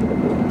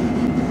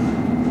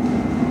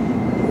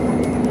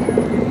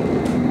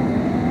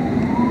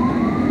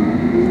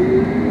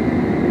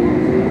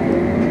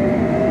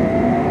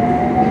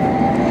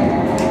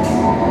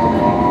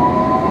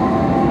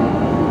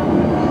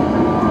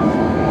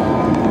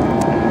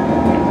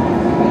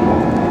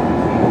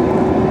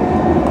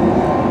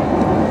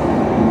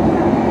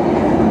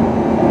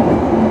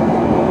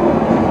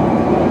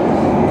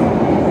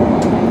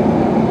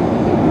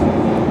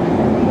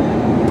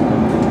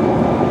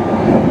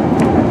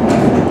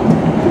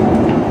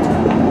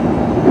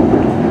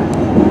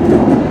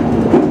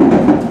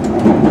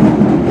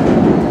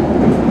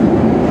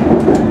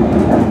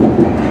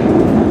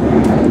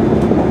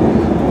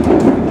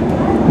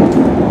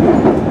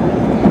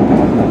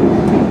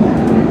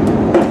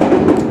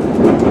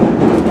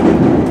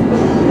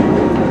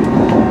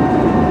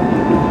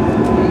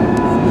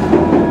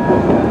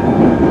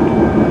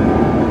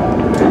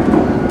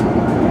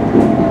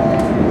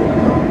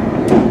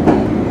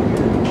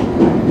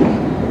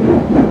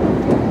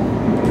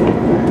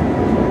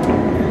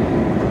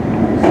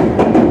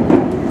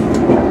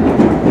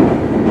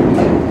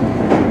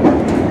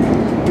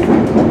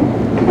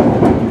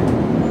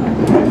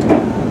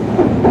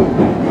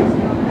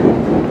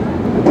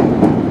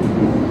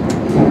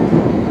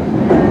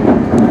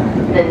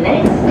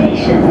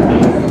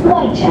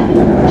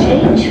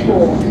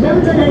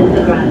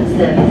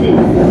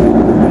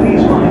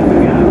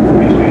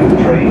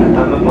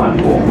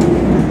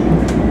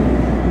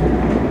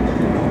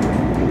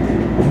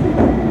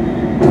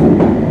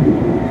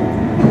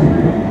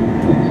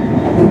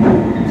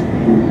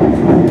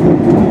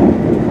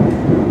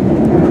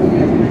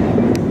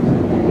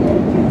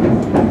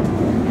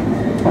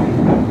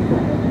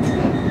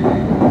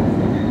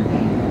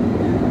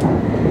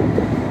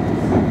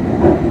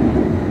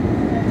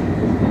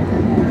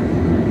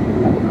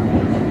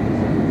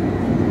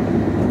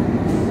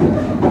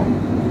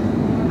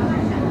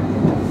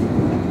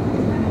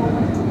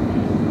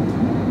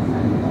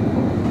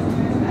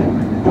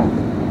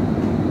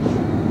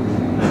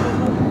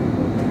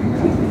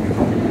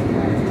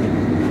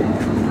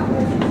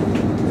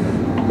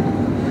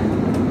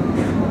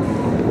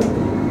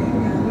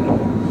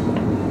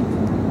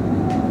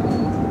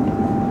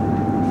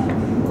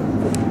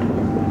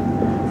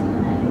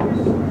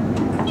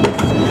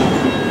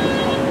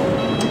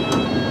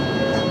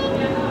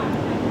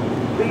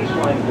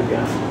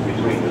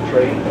 between the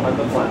train and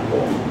the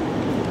platform.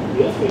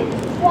 This is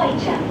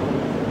Whitechapel.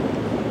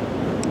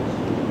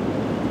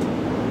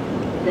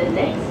 The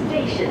next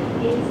station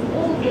is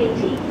Aldgate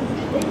East.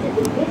 This is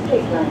a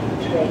district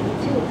line train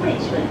to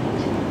Richmond.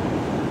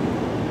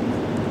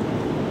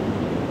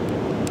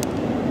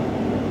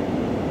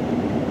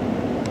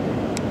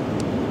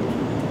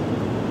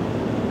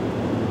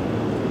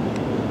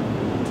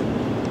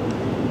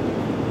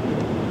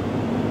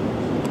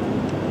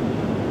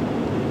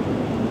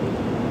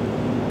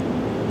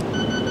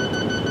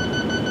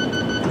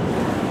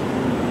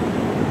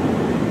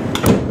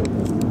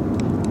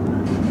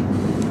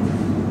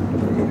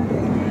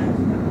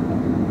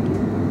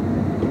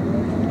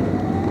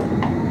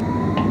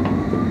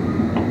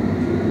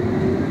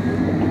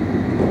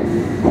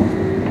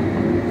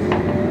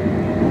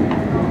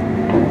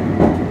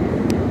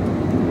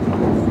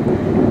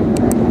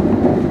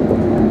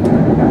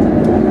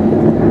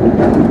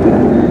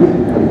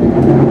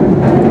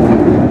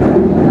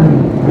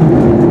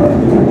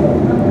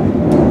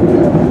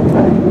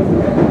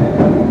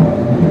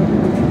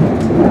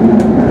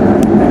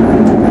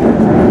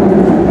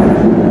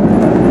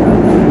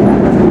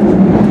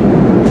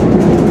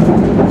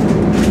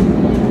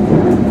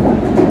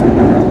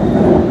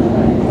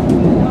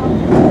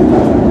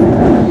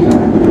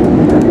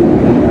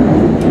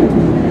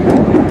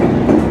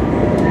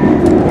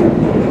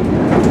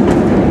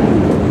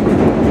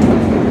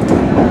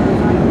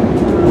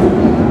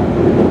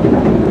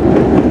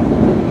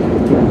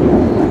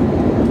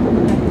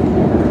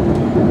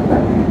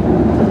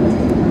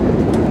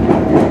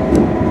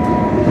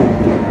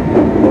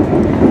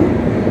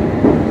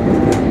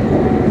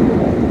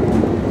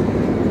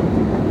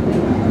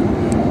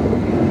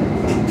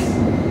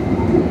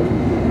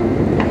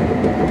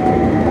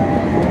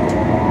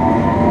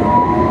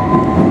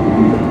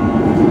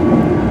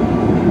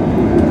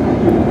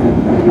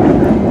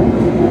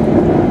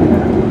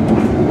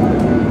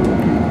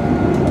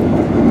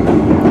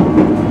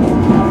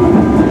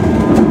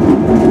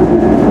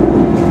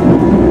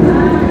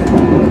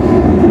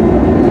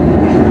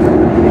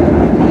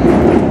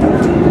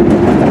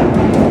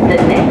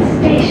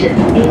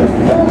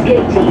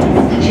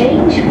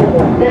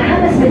 the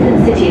Hammersmith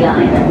and City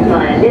line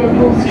via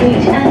Liverpool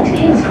Street and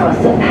King's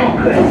Cross of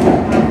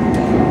Pancras.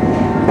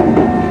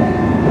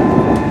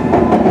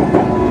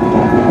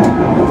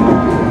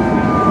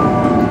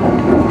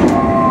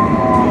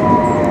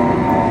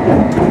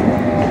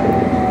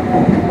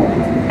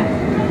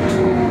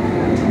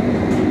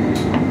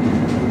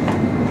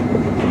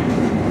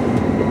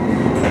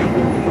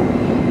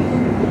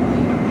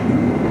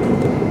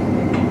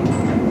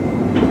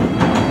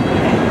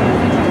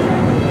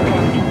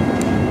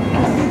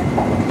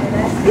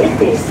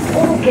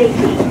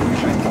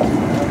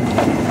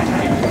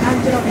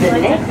 The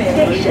next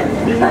station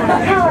is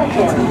Tower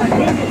Hill.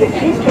 This is a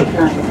district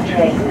line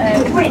train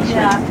to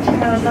Richmond.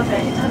 I love it.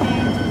 I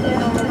mean,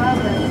 doing all the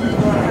railways as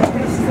well.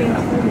 It's been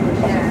forward,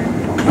 yeah.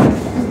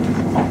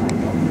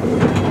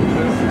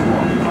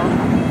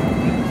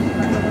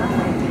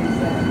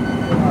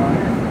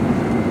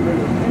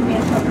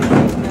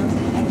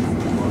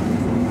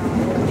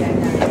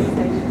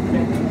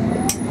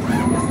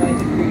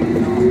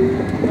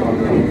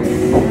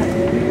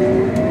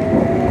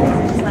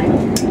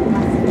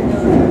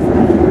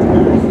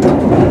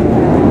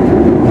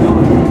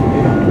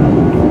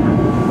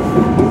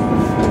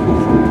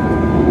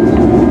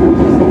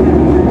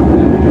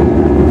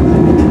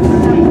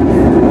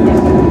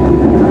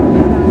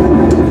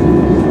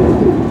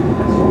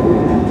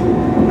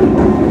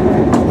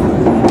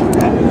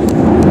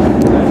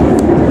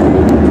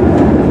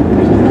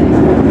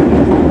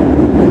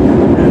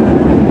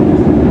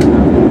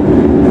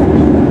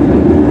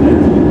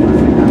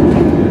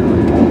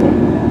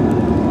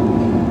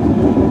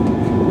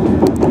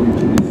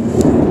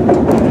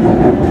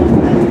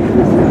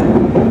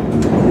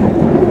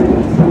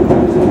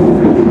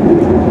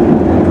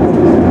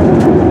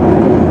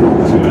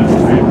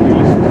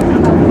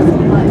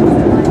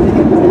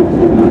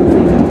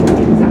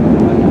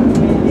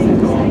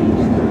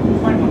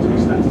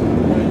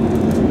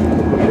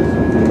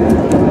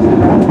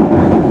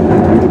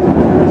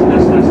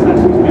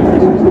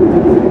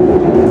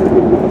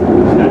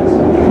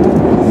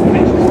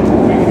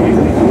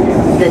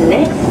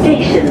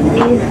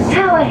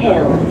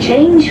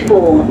 Change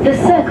for the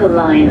Circle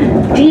Line,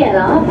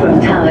 DLR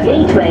from Tower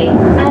Gateway,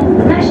 and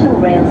National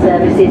Rail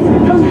Services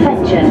from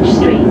Fenchurch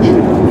Street.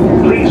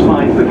 Please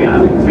mind the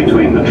gap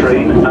between the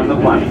train and the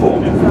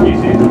platform.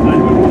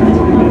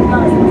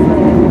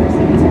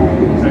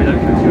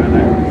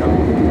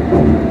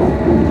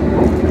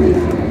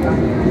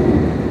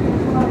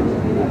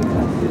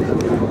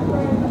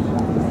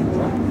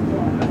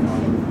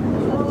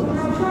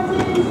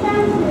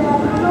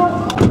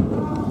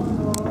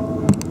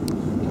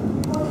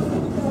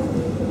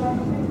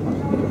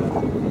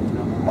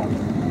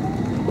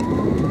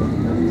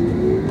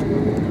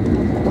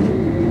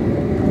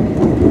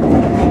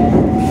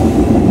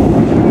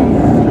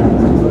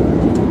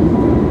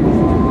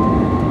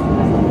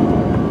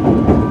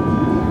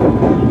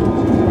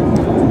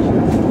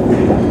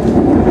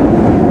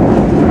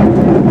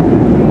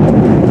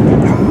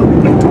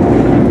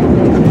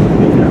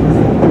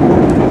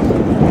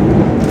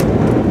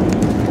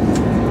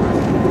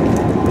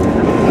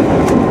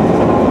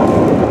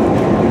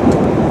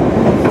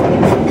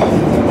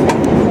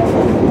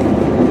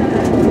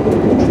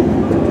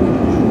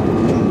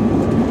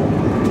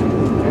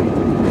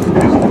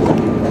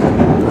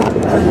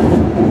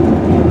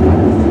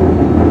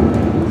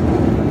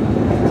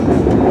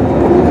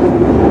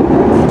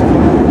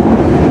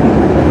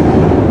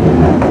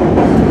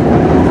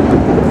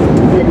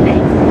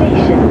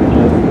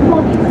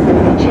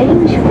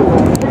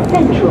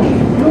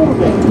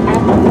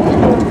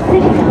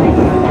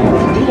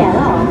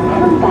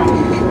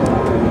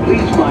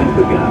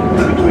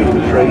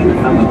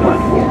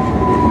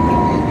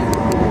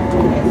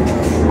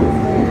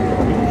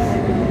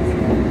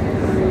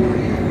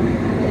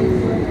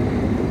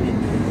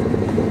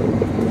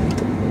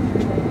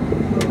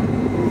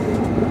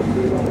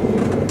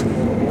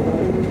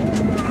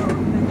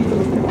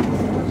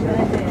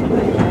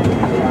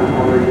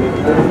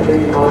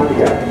 Please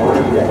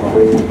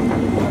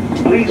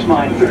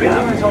mind the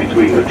gap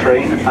between the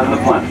train and the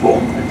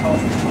platform.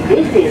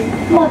 This is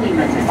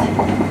Monument.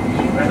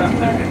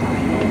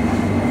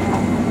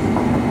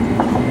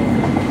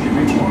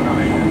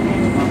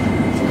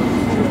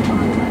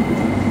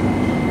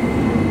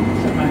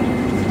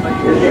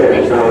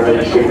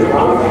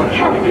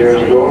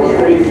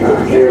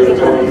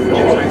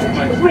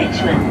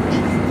 Richmond.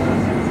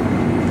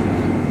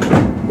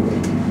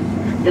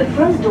 The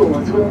front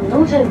doors will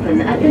not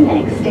open at the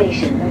next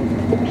station.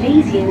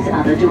 Please use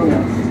other doors.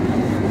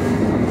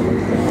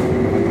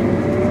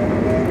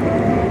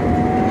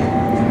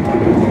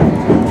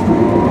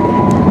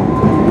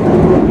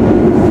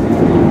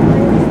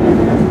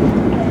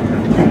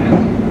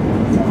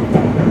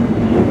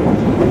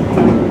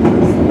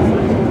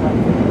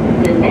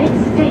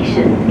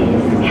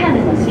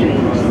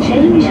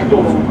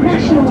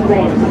 National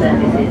Rail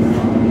Services.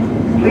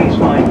 Please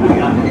mind the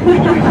gap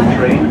between the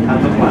train and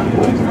the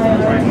platform.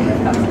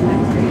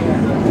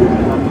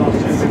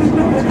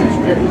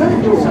 The front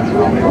doors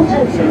will not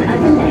open at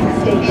the next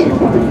station.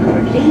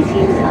 Please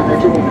use other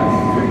doors.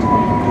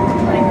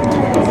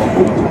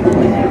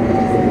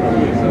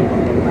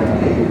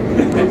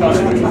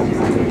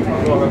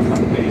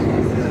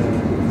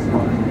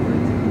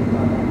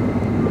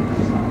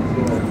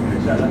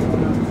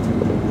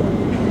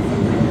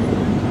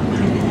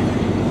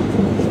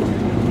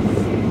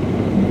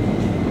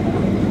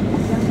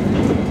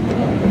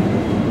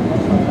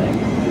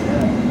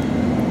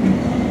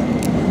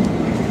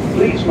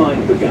 Please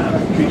mind the gap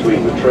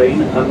between the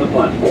train and the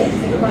platform.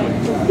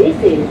 This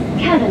is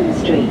Cannon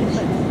Street.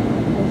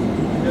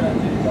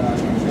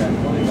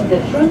 The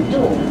front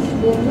doors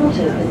will not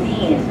open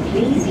here.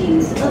 Please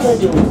use other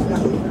doors.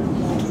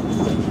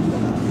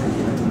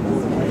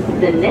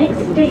 The next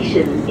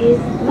station is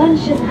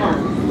Mansion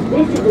House.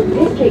 This is a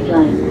District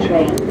Line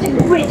train to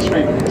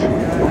Richmond.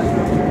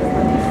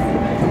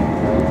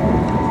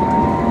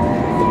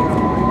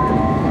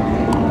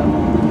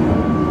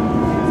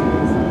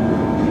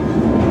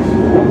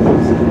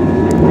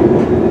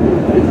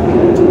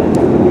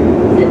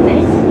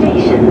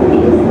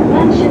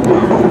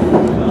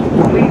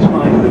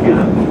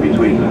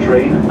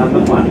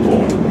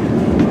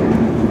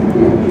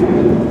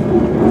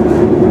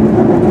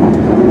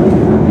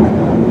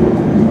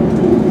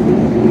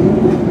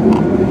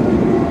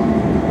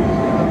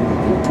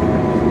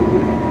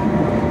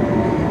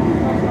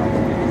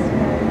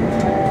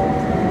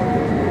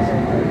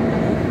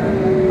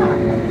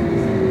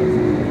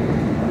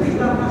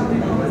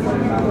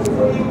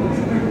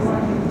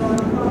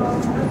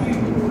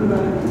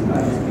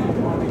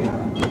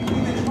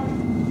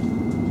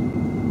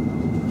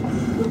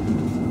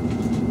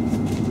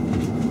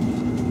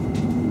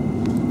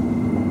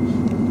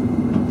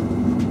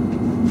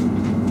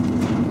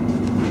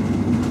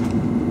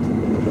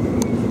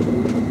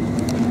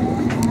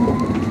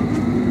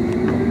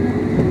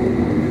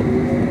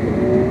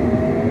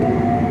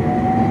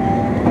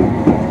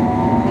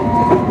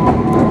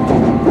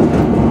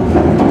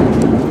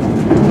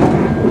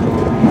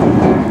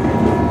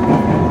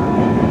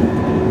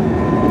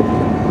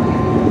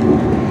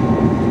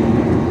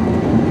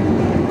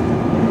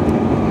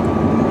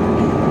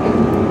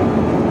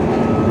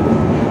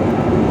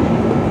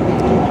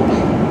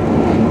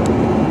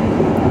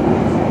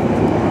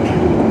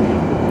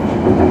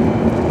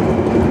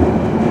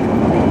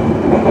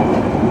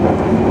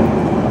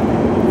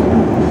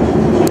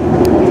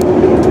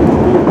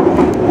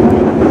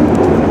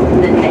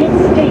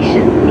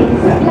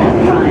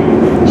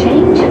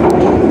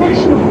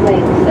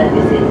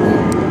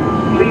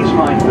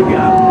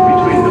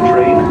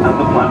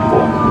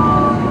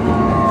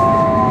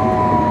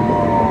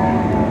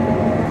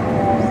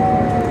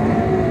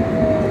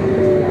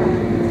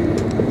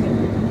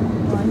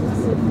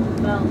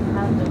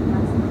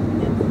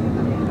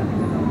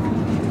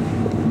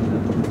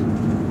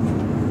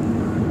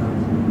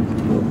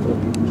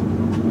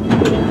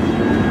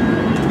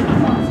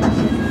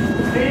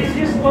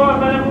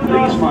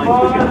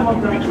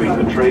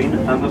 Between the train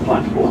and the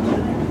platform.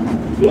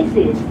 This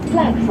is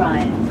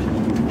Blackfriars.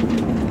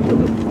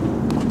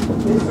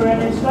 The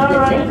next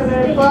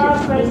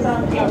station is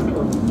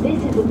Temple. This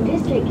is a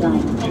District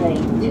Line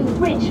train to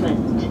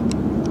Richmond.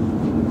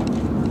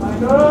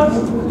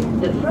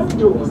 The front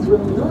doors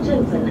will not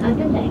open at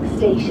the next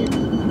station.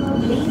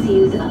 Please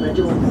use other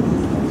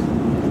doors.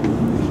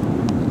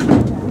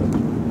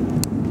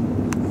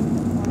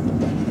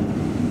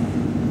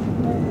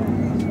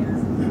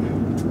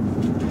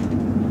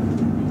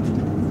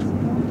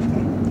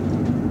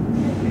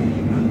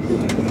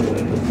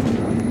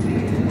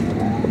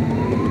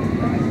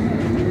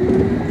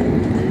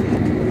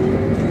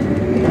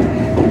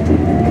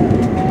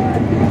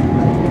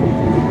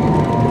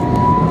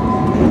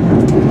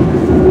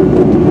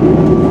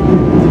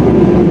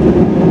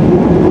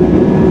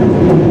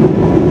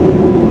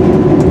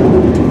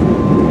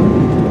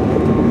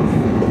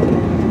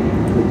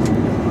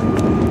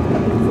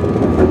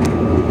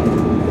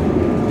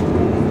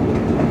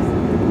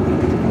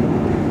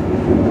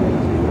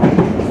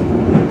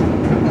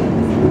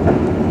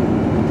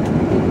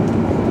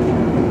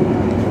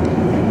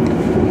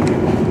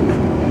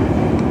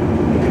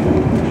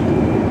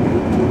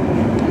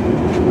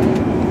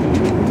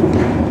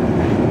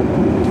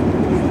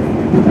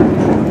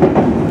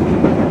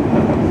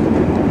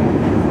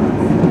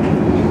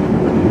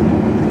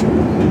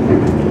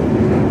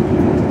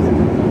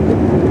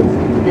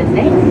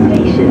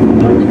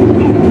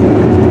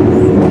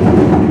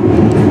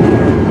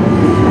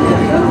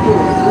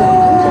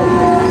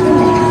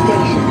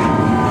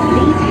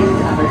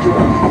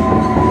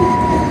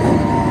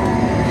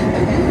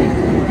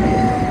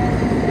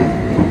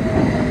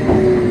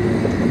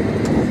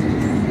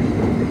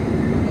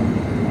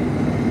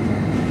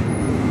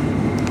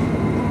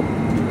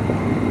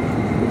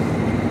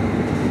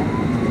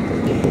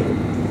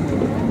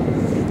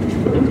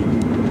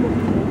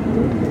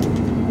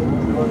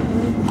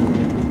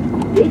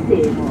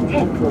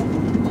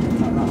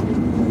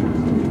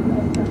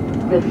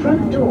 The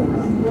front doors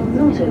will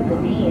not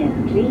open here.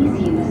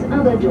 Please use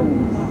other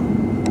doors.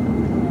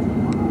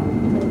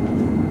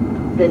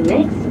 The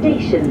next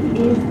station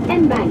is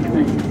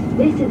Embankment.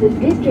 This is a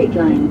District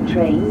Line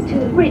train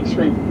to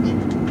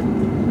Richmond.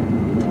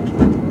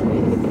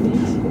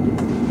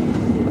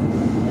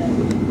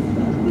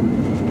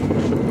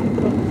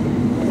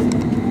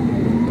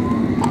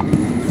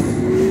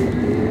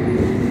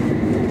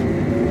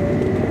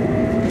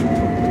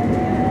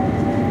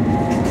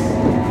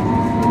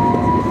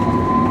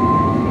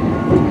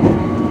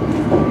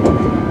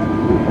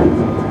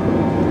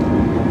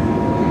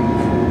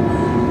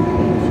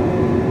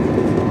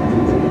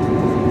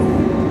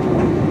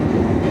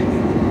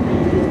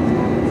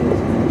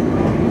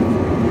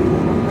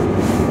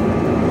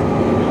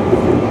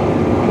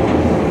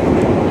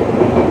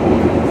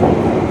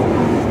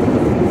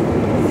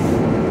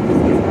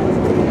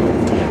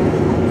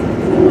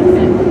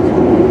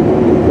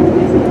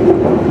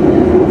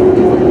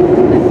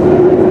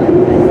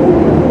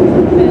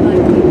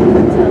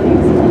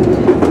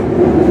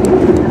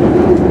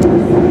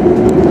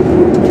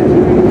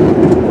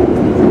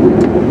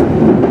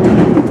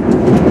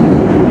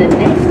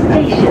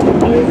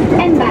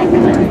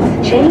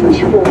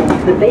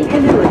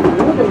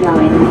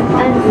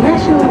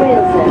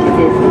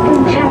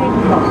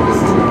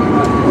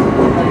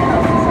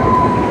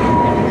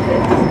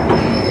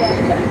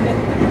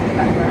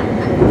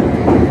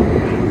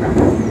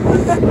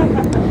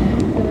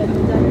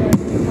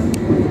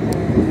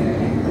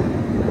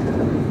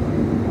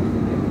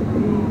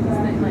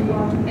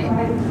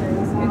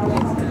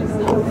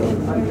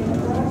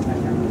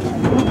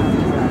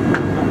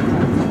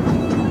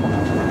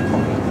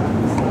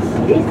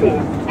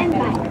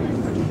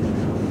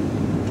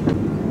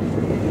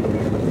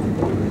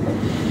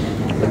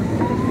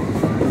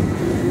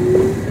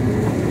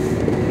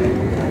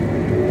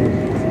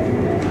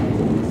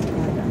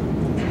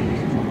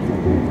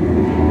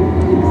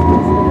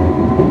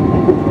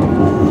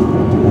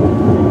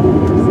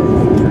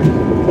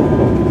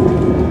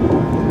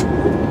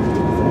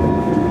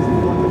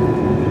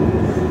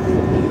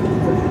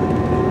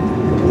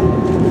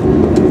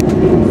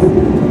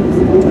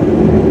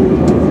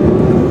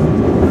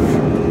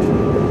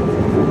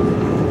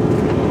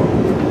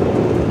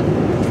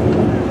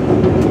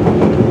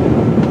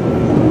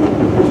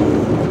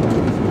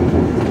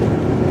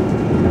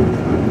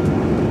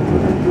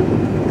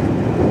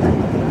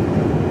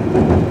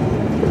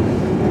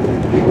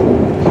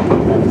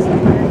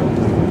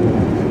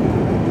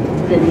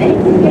 The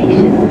next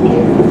station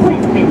is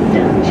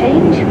Westminster.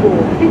 Change for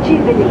the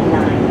Jubilee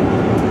line.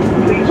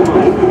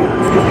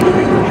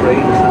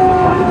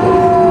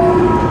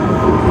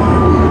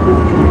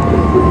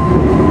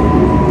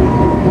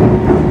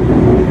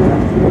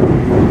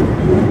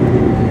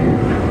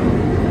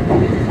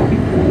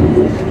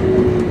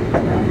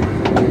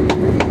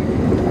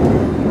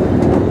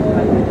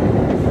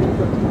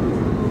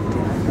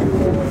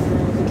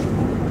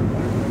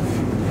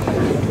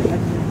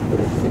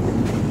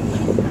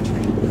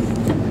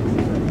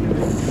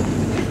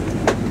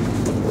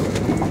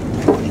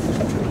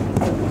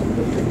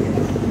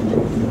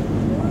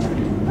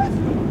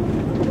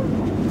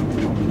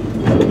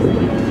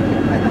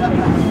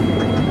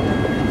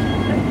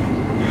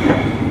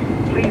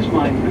 Please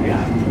mind the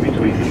gap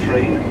between the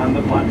train and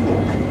the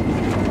platform.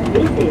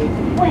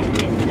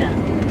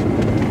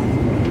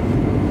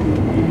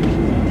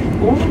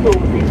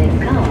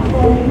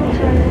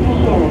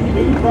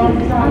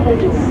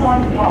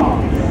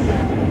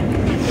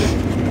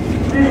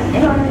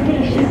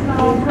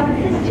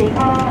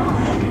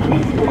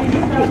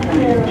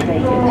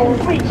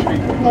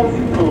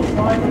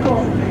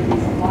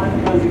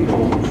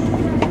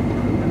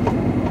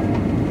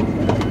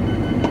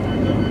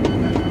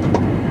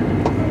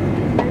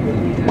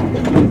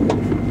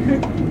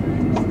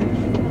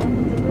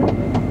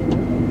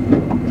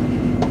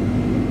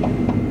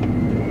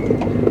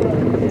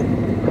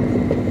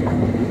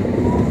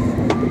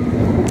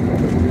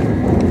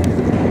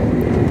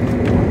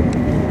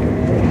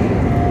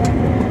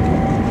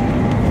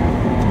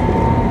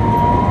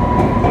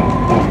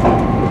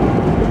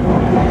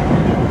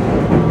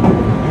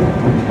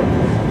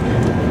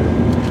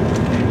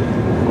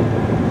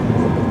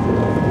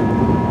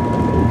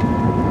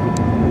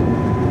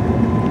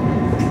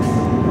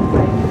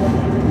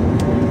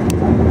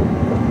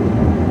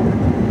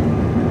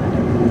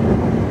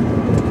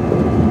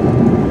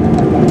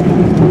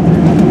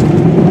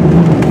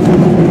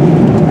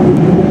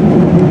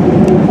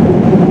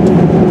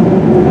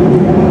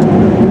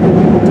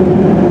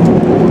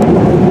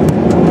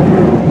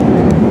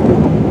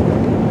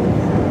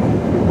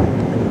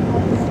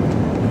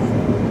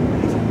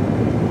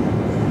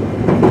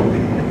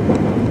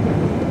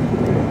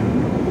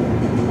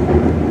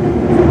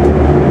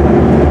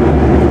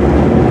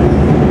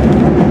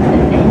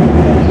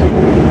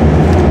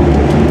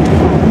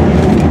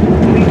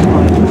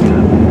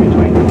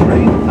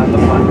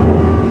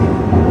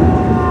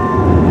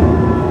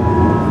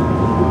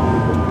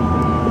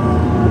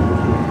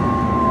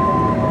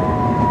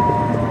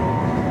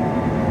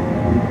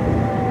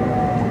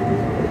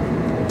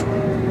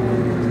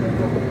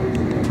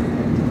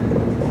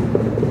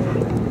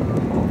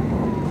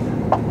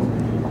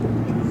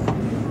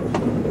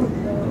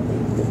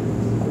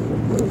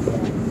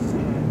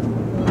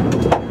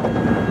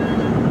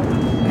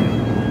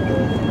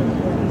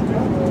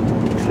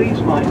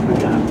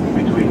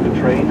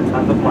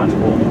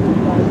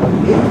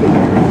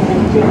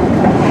 The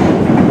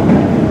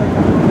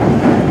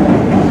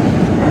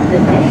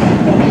next station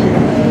is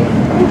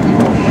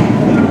Whitechapel.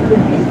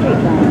 The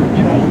District Line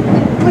train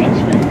to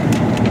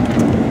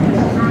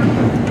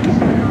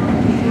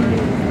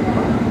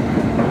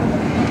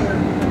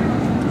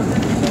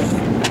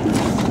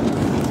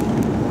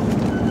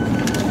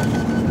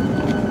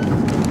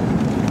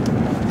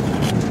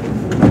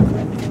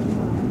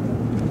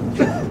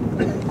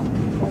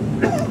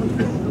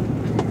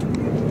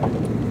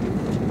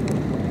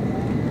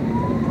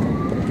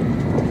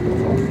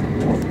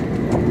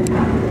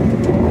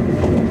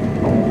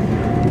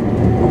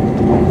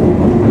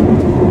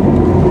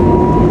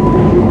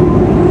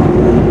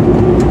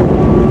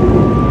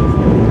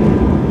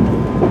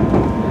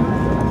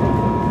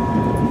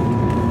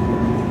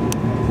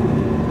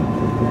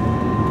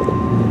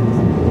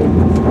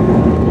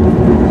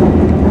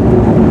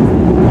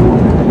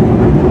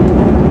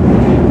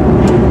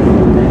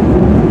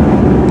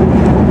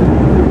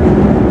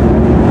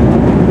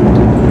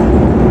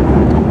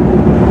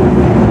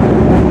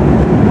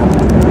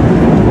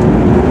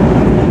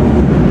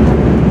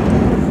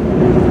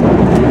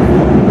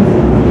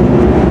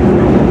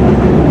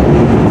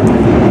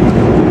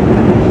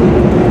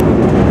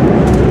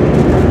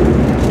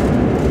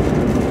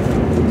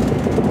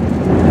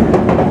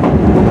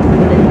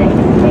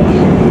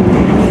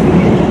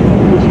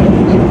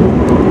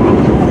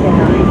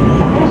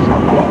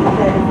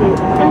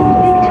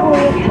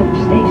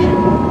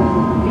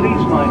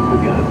Please mind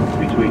the gap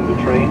between the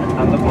train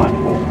and the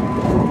platform.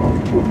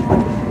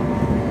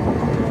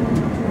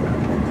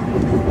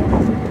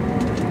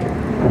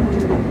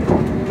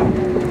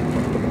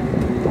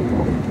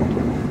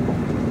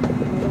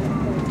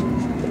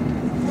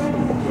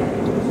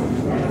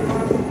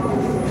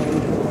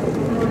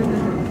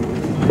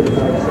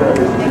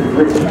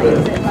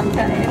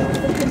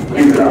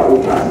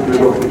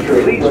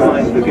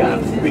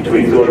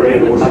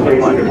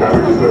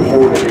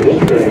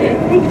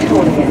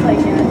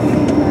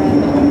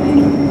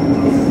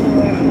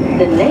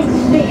 The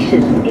next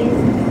station is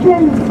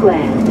Slone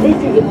Square. This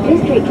is a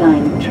District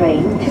Line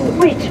train to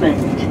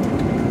Richmond.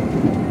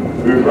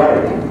 Move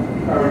right.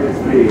 Carriages,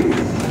 please.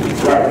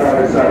 Right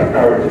down inside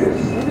carriages.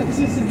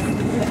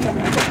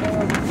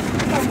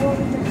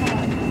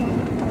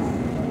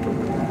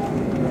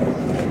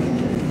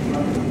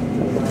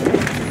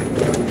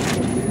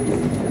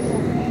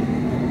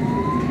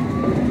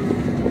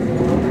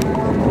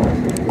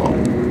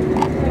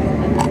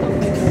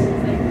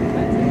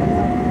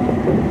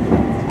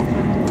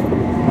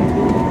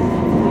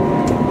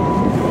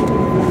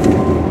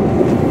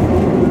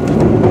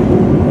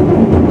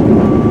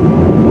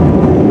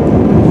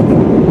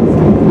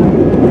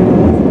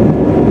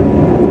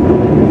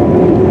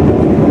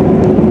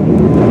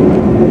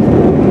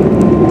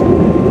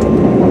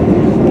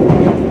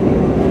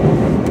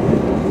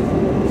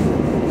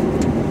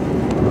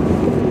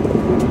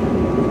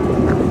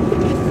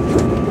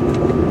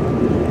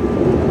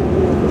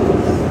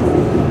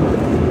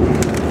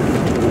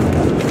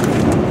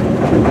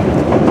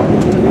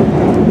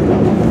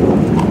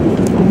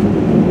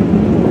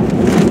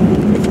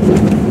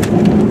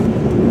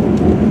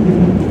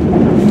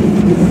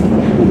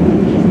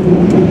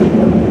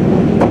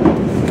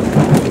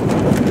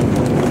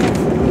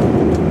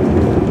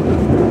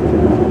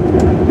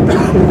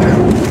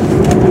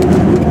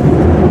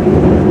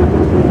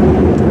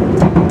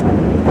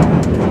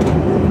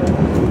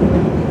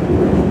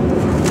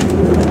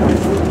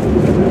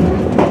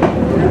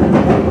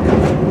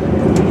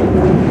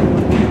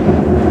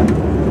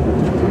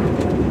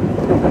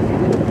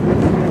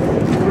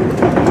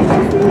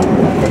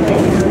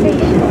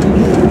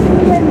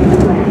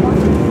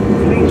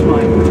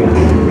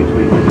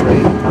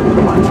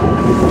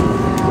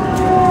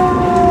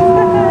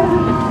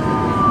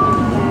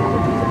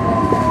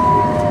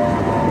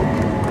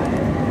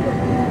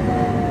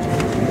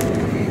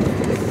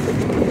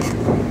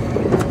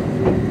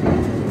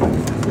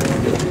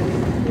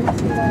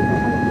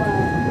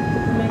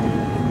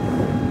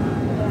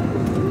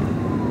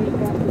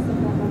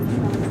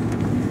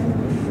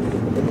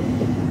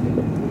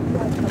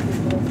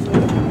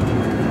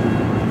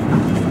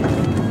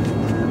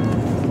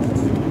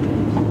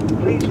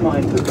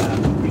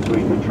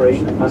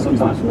 As a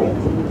platform.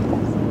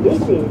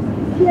 This is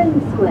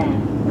Slone Square.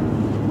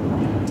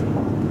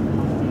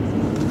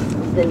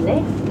 The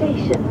next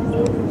station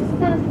is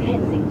South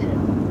Kensington.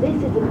 This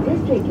is a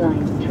District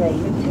Line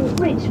train to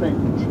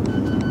Richmond.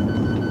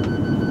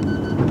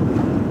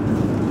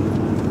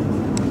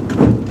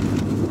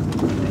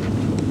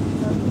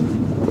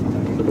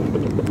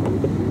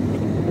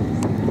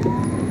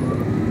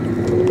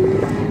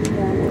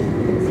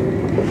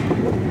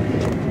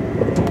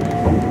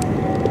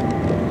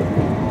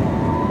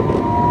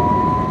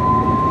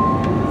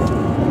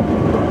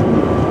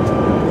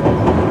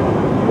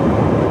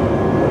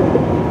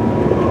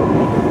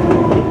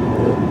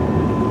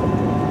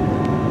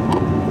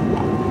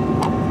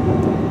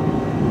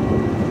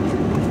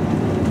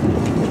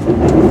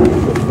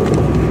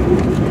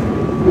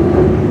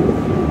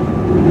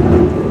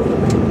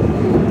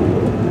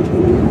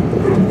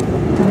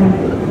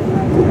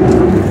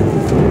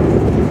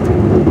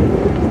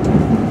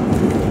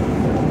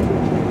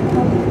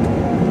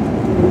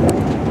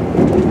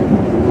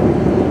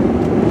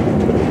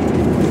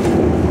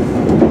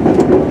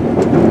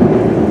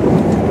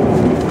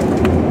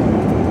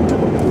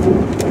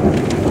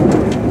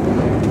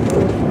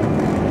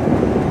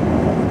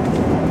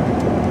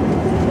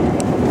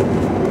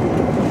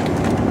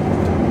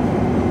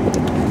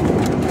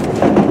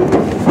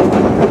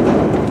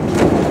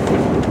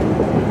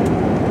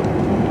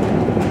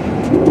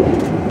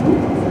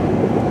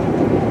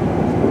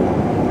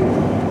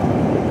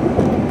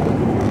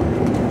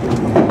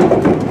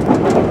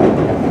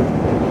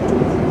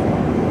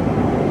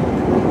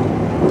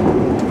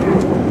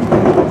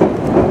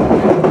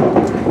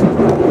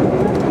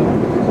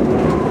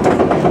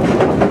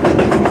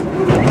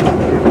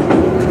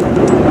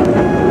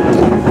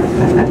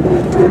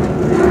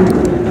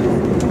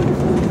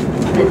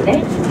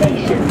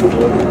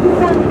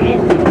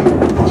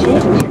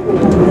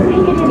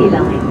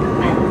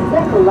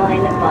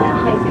 via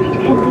High Street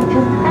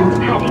Kensington and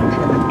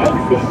Paddington.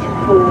 Exit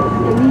for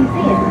the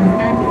museum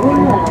and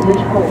Royal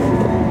Albert Hall.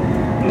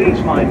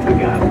 Please mind the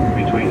gap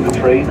between the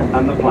train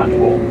and the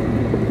platform.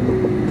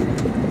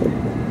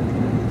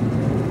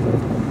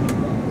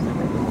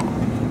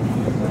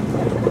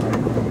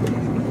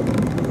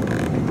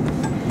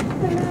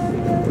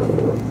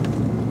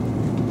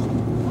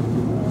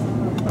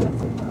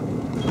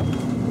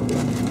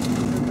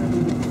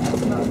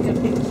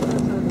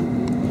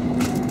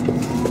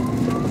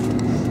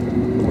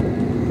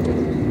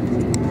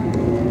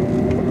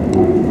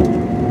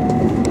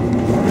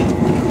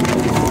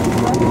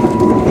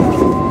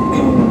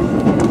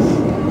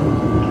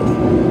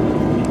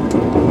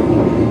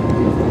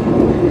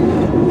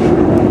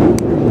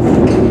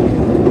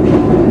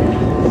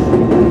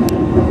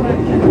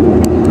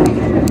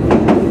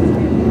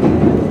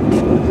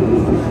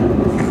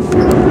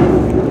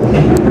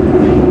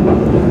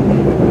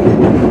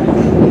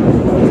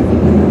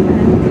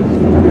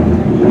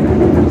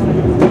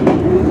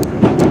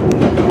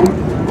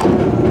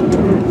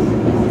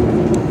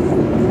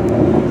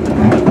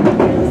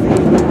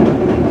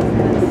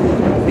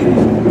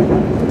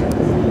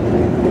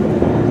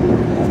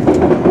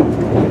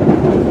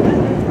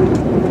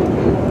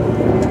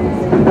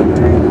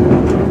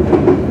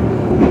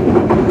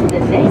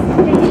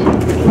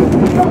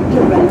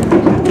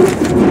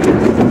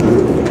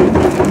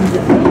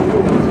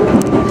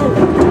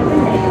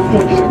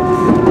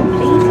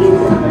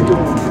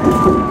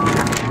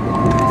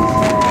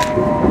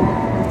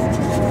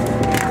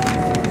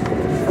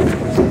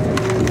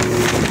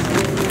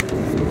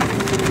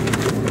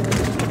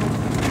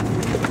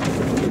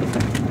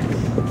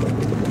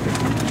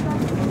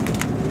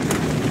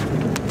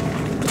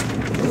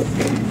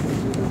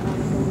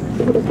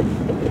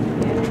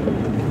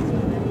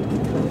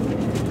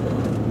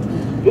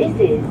 This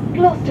is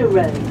Gloucester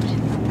Road.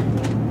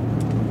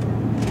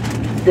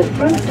 The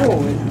front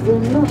doors will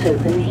not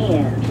open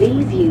here.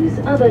 Please use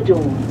other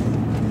doors.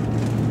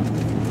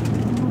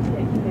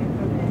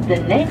 The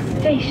next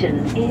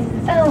station is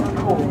Elm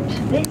Park.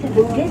 This is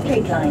a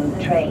District Line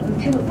train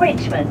to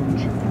Richmond.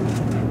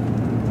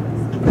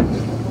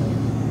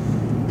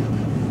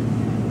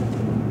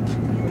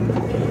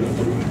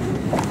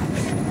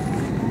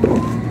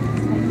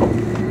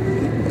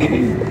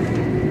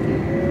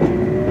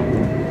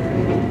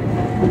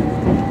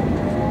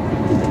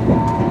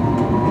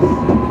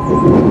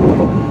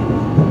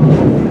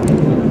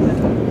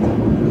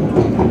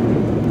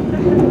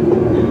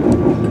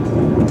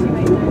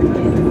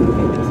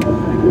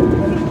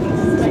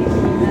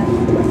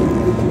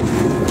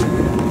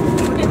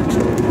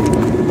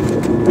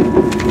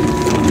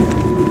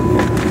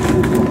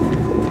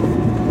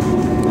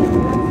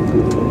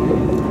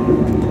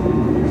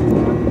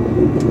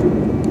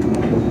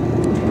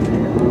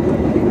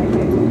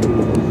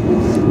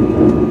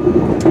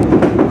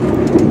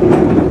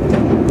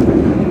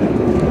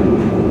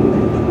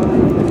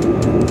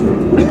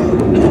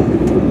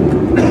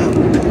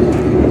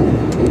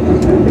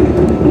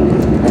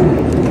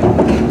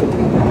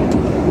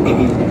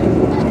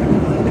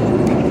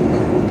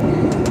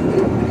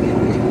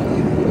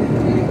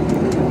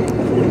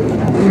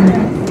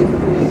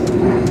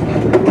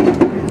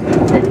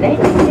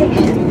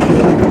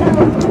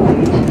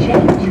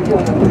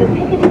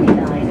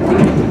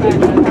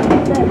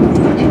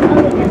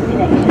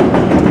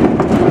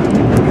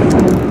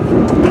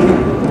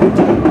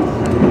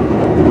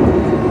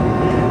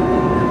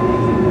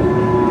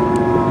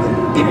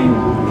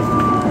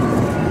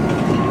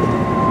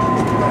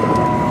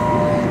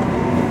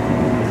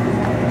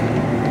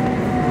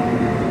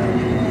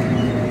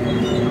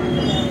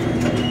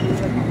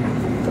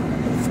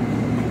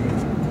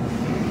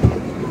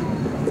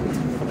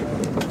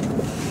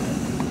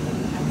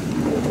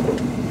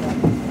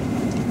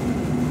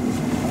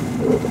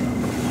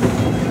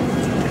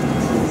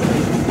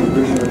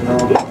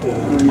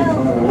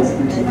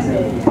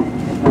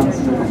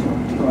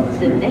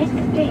 The next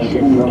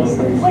station is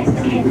West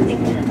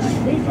Kensington.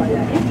 This is a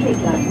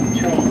District Line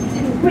train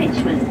to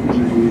Richmond.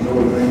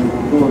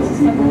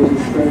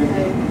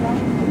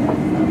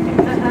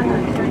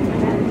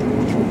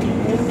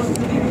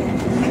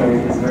 Train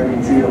is ready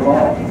to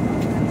depart.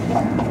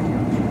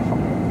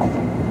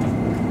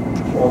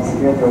 Once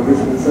again, your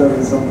Richmond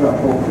service on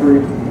platform 3.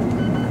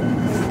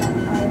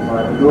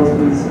 Mind the doors,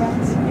 please.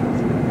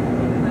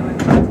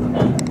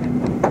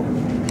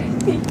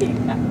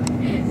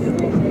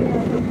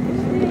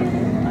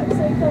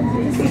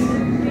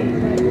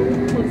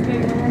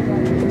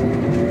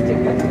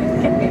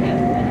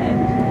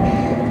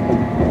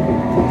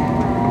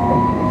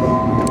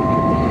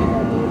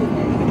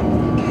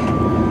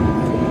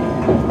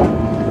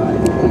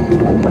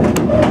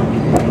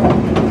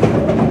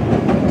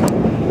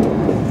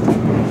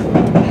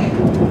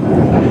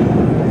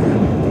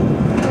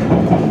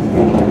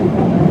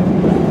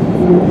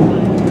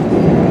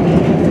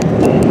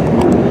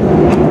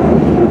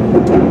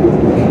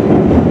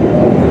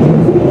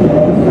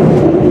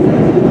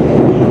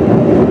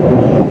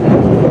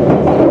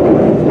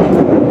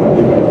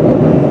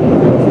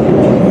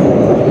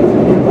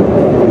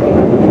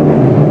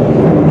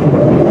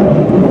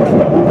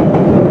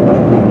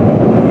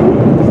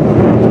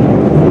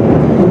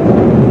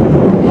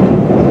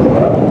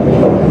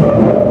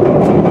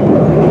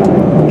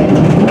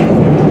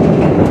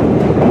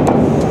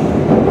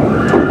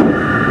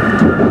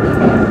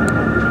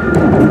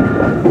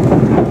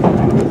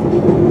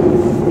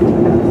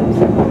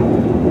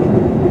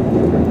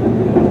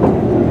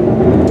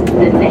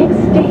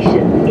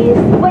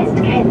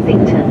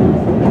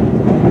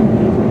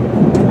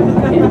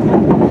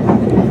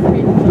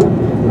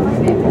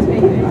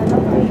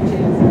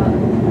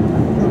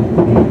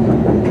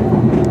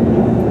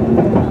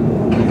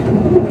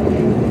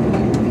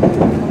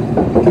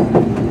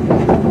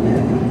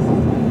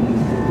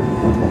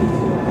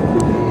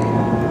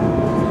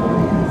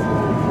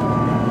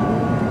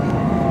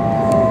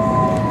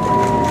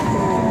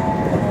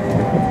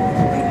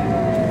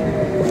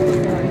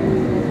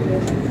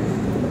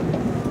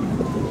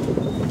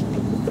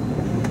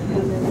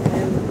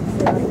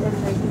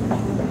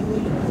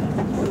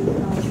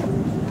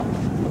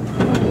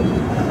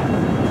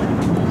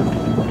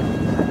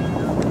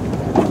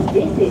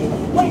 This is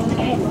West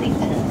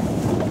Kensington.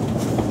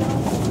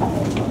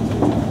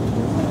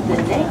 The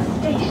next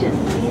station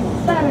is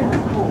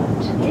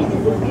Ravenscourt. This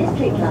is a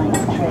District Line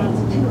train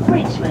to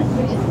Richmond.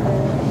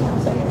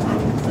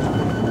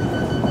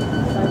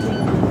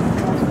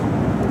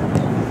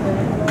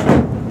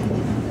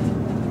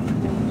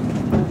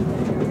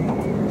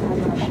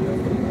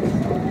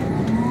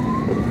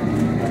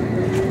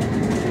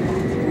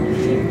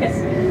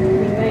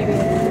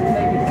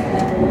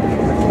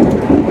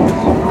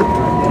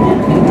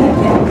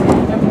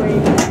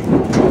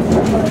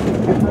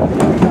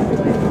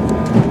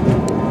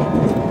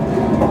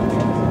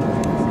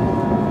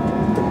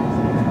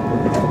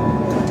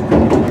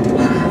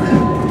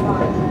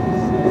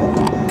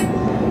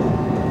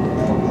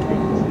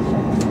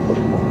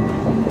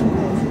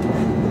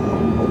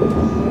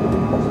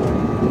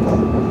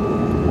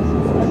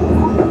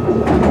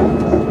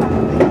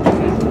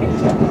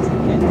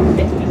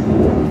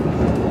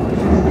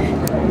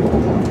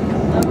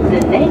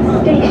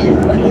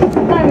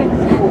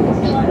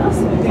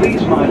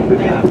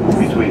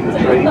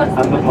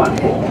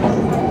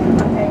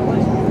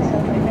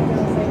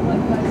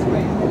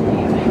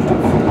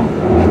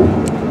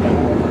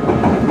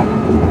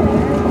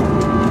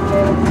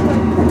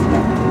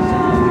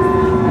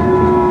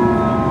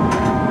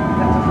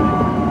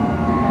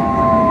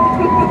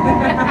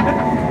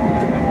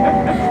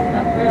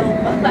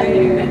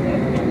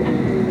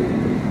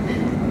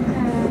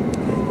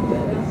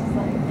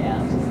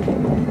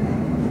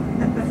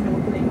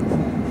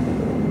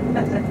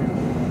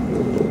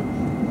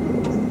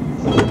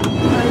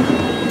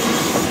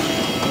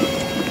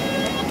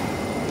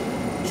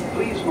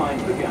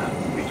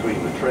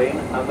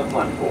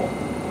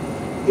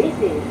 This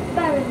is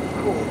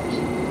Ravenscourt.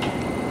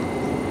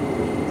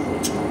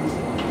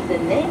 The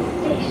next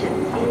station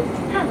is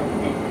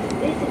Hammersmith.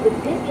 This is a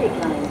District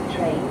Line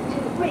train to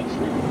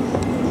Richmond.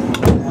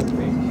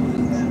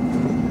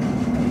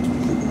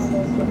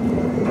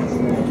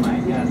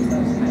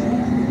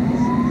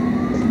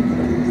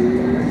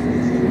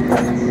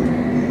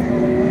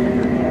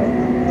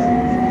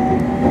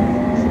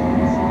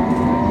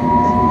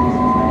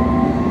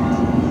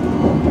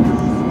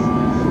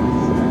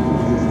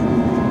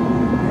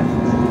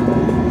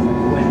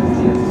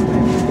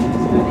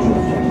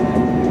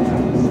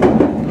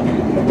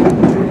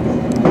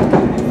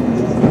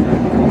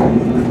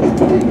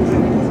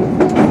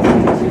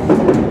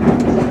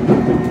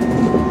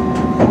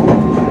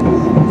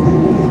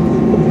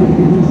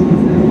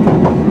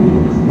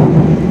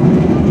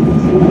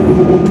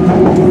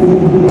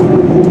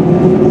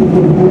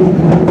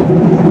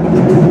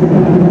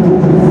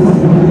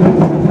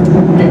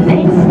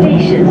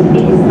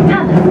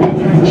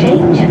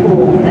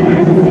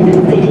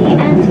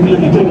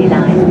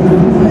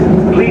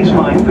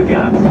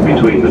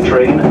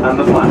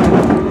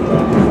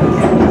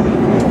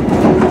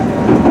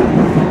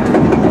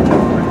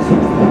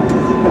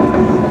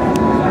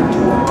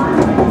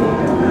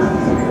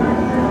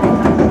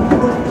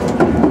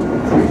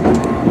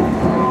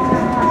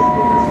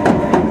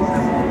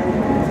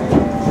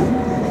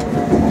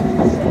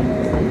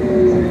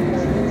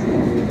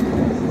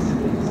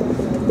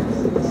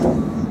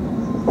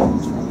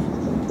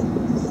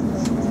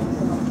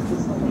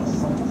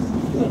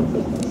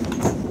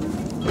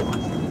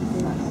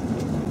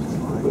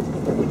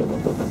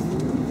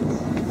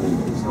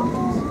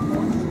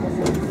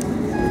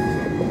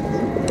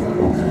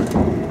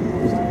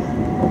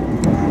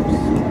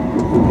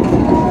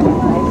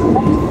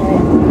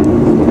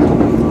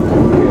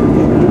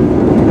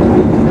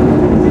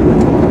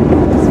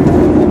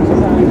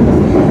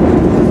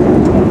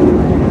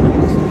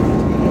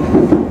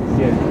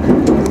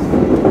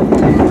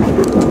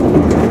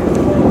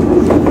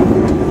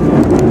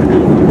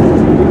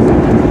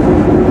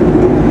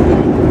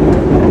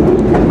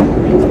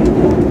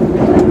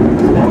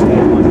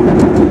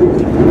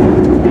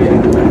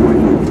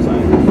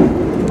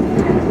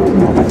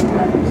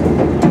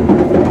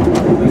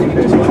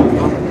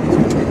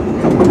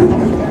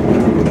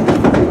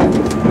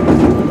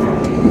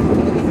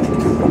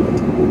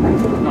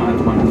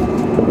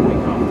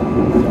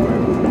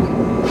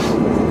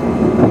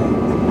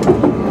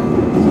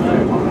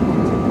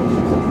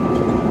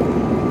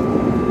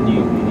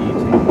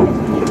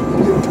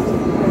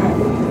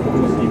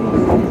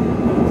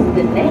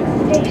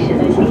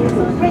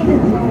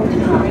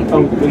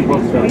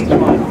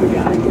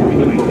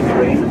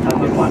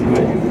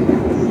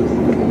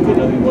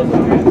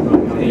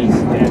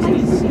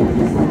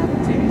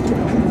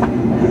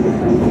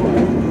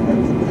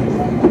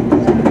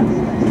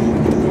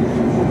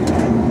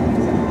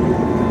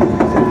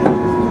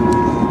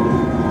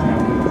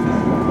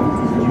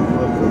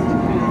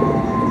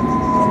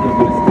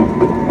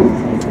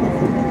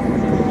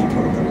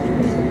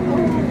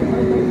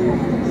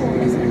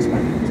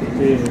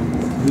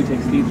 Who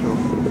takes Heathrow?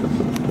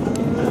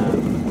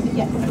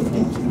 Yes.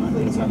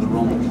 Inside the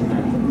wrong.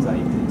 Is that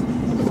you?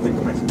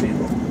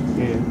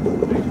 Yeah.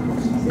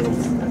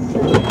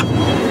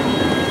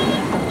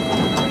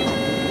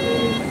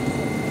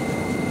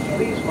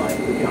 Please mind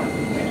the gap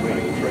between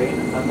the train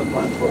and the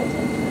platform.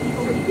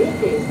 This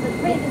is the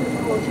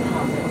Ravenscourt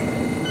Park.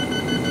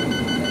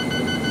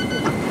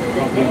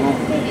 The next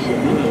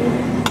station is...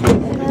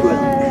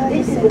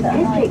 This is the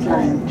District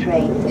Line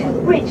train to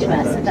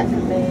Richmond.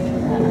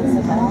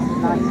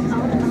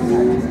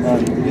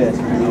 Yes.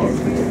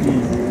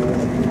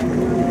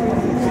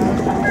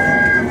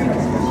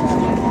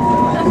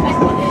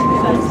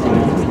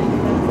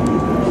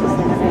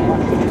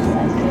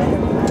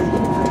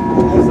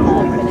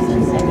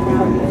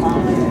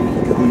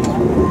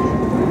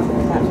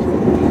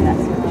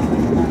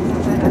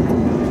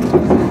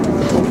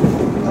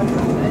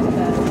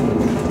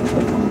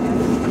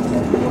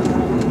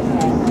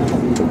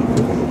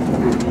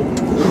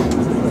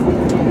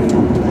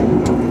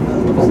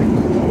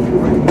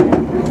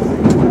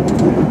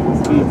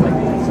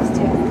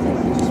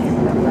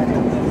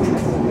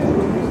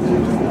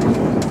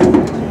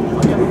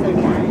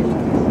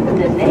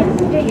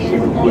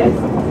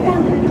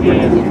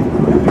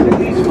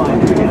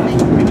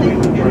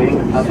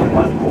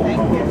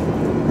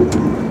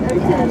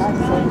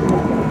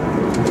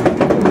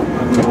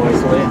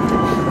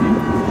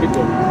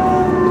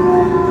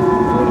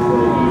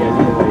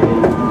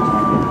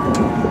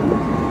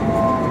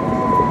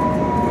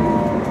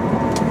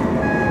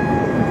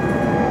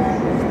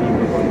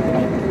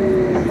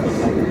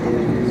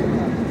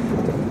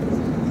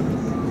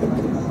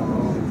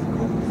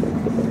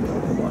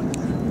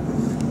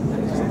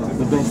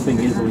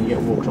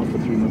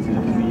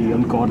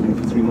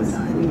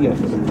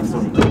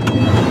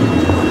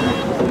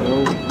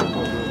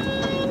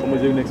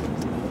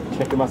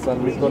 My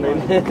son was gone in.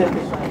 Check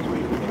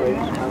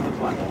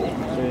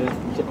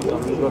my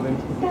son was gone in.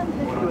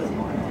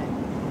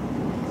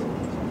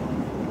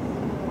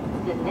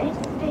 The next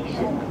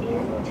station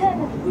is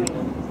Turnham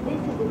Green.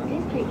 This is a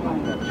District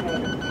Line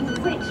train to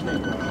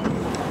Richmond.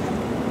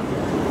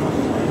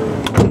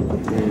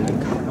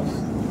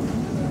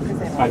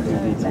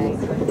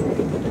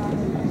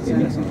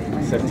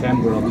 In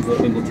September I'll be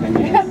looking to 10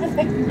 years.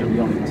 Very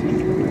young.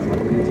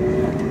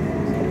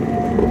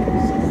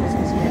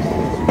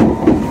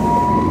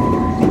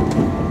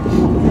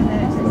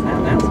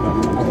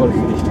 I've got to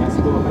finish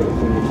Tesco, I've got to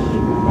finish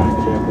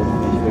Manager, I've got to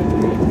finish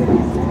Gunnersbury,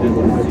 then I've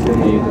got to finish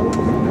Upney.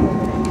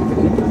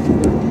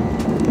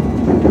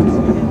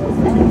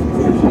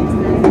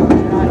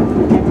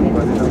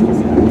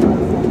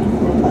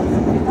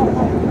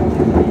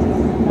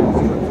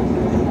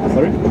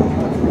 Sorry?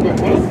 The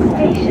next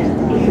station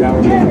is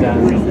Shower Turnham down.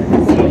 Green.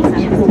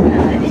 Change for the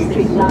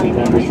District Line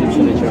Then to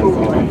reception at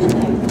Heathway.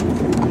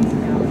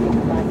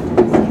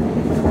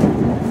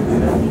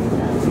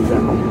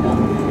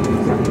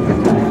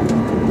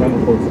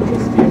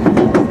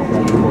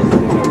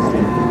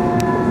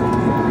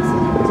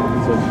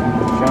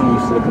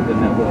 Look at the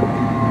network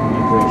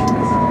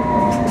migrations.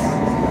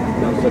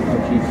 That was like for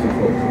Keith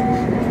before.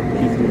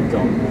 Keith moved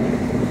on.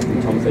 And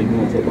Tom said you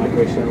want to take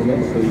migration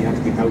element, so you have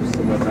to be housed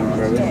somewhere down for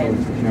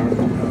Sharon.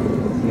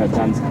 And now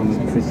Dan's come,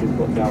 Chris has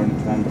got Darren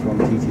and Dan from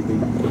TTB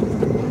to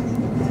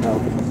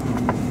help.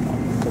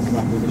 Customer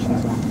acquisition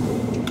as well.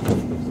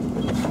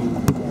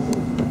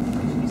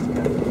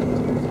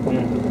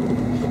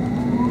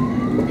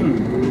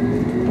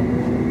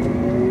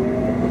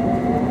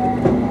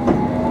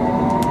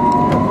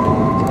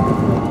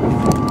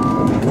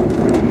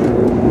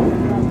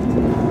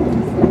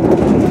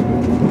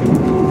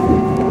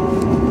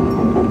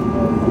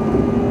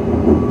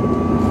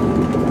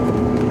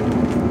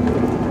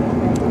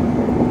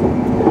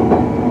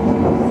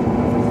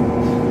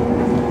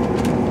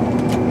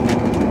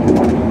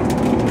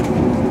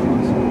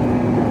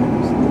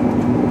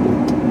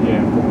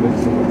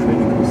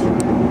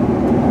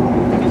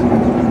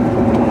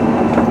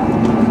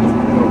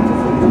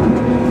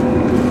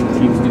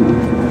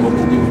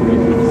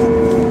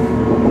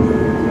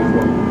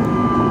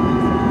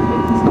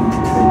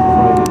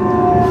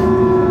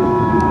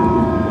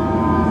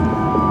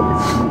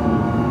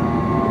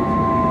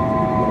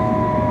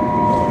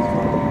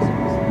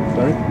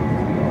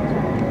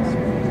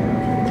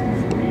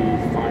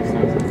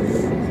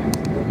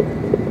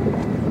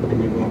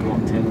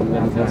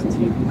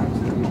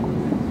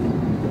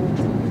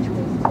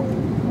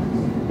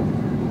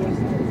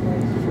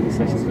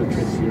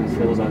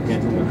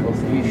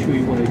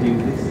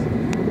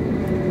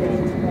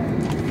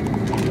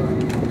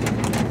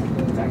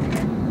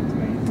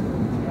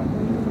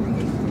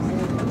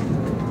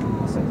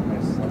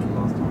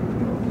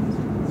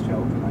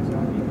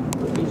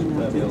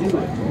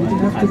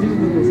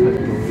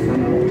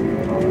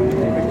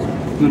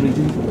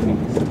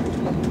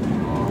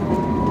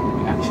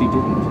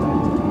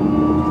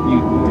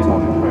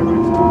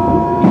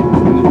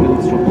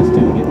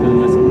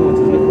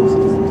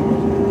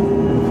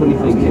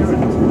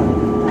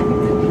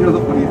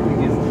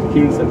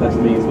 Kieran said that to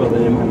me as well,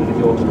 then him handed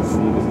the door to us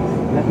and he goes,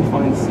 let me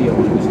find the CO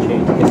and just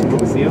change it.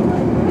 go.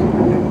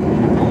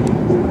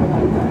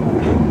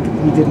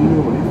 You didn't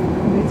know it.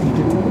 You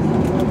didn't know it.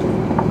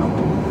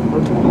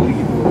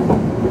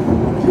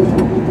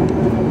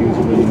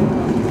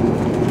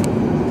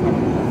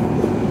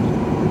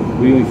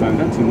 We only found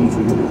out 2 months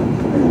ago.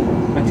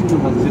 I didn't know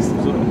how the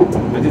systems work.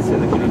 I did say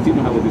that, I didn't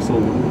know how they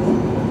solved it. I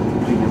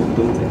never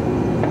built it.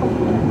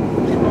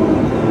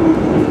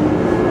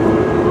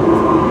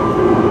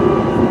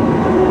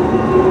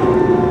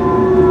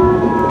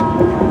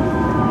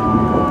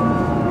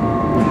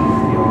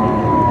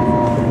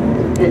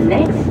 The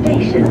next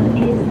station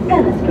is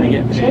Gunnersbury.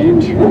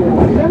 Change for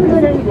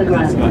London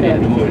Overground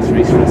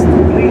services.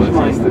 Please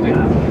mind the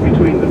gap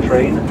between the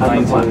train and the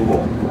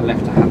platform. I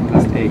left a half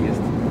past 8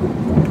 yesterday.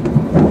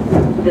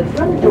 The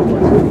front doors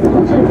will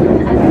not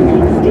open at the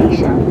next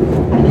station.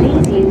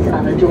 Please use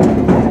other doors.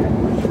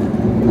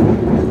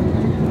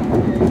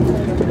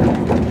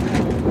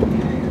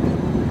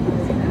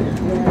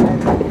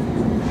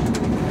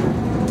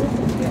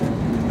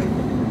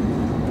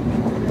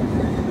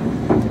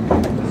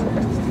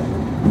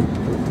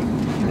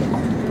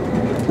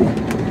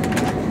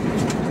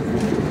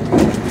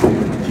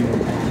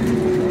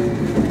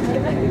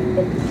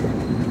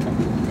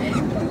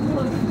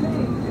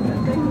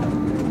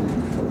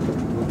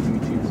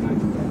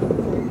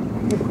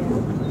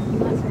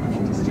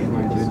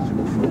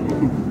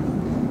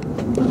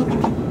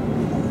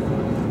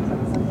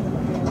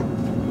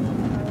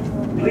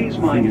 Please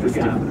mind the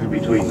gap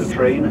between the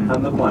train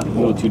and the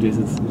platform. 2 days.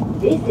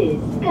 This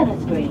is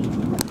Gunnersbury.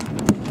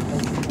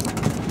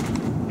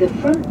 The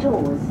front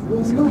doors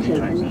will not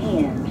open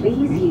here.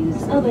 Please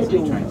use other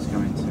doors. I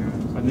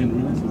didn't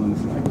realise it on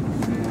this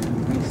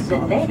The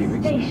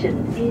next station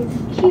is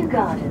Kew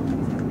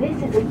Gardens. This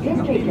is a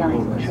district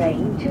line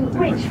train to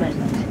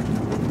Richmond.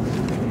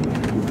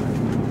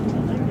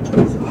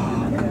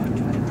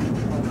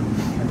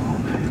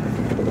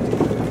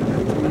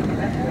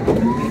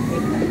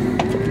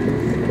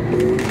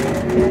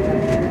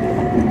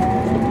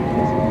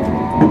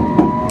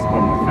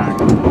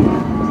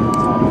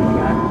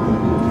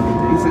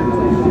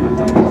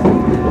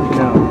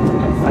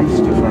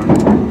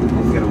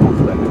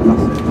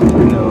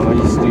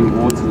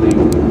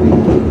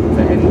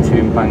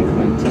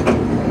 Embankment.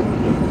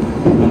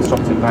 One stop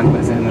to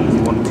Embankment, and then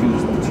there was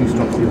two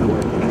stops the other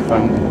way.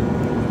 Found it.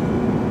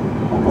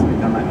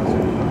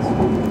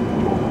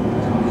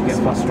 You get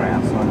fast straight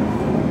outside.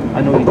 I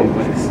know you do,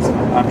 but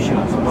I'm sure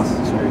that's fast.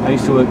 I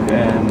used to work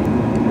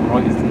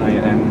right as the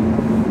night at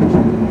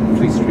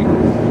Fleet Street.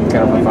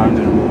 Get up and found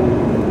it. Do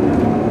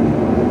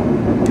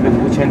you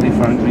remember which end they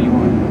found where you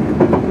were?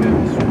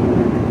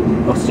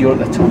 Oh, so you're at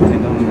the top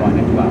end on the right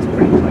end, but that's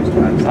pretty close to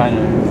that. I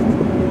know.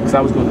 Because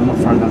I was going to not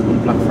found out the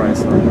Blackfriars,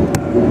 sorry.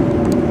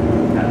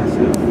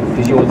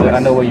 Because you're the, I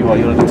know where you are,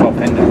 you're at the top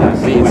end of that.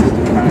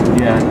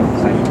 Yeah.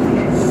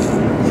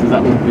 So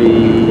that would be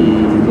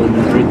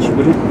London Bridge,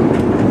 would it?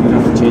 You'd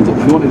have to change it.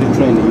 If you wanted a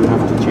train, you'd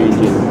have to change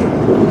it.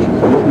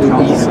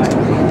 Waterloo East.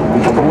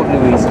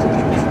 Waterloo East.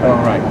 Oh,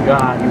 right.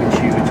 You would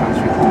choose a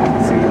transfer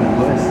so you wouldn't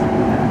lose.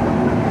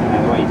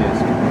 The way you do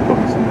is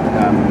probably some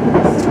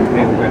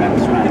they will go down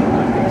the Strand.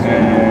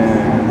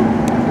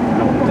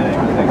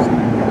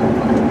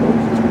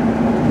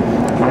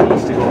 I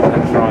used to go to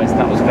Blackfriars,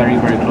 that was very,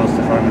 very close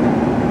to Farming.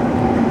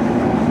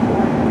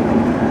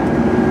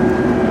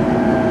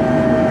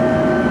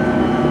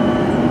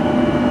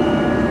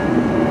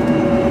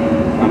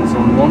 And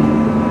Zone 1.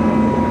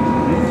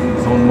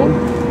 Zone 1.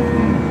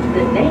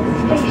 The next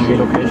That's the station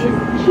relocation. is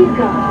Kew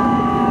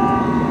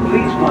Gardens.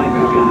 Please mind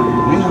the gap I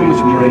think how much between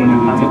the money train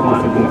you and did the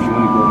offer if you platform.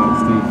 want to go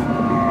next, Steve.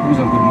 He was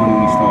on good money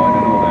when he started,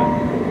 I know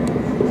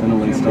that. I know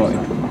when he started.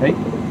 Hey?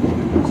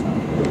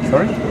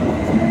 Sorry?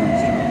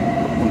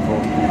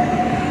 140.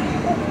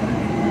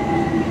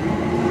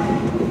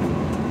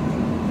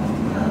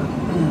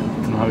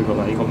 How he got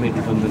that? He got made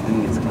redundant, didn't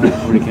he? It's kind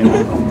of where he came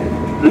out.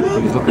 He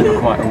was looking for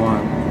quite a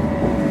while.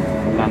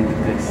 Landed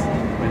this.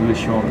 Maybe with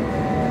Sean.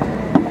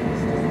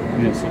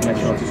 You know, something like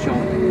Sean.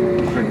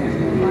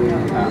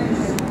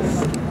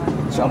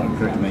 Charlotte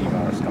Crew, me,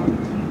 Morris guy.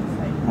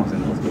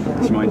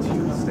 She reminds you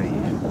of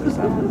Steve. I was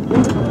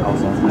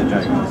on the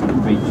joke, I was on the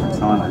beach in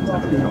Thailand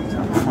having a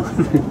cocktail.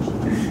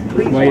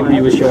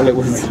 Maybe with Charlotte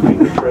was.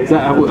 I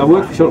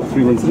worked for Charlotte for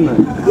 3 months, didn't I?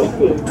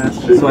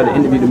 So I had an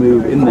interview to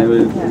move in there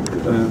with.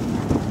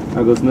 I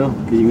goes, no,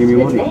 can you give me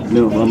money?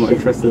 No, I'm not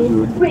interested.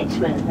 No.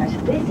 Richmond. This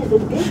is a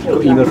district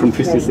Got an email from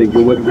Fisty saying,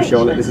 you're working for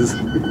Charlotte, this is,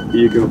 here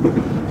you go.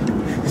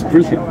 It's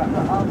brilliant.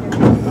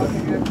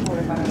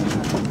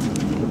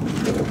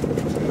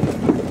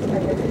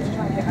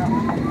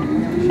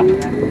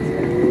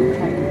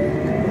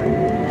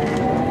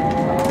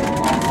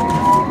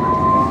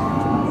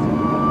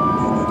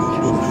 She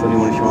was funny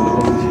when Charlotte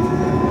wasn't she?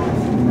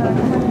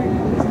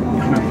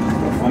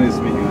 Funny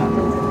speaking of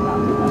that.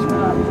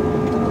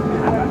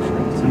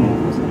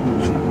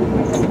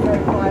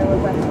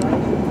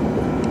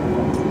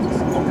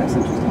 That's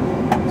interesting.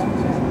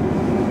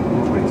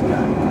 Where to go?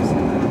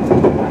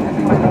 And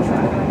everyone else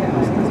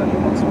there's only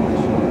one spot.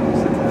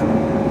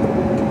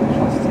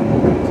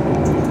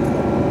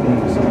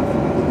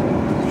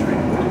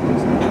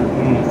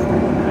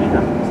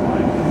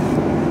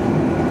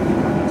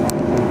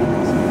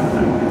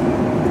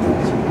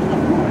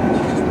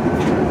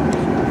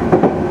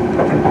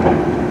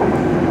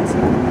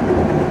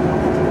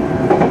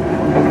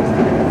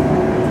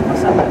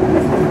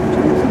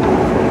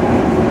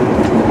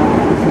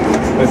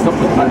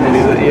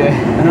 Yeah.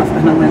 And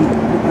I went,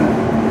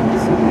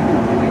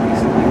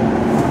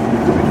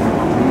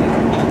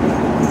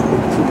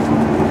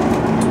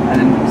 and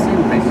then you see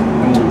the place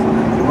normal, so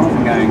rather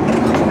than going,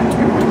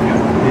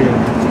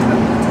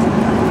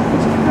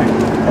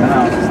 and I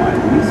was just like,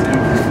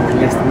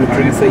 Yes, the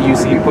drinks that you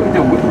see. put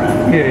the whip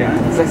around.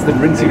 Yeah. It's like the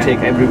drinks you take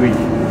every week. You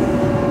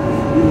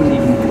wouldn't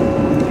even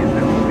get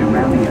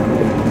around the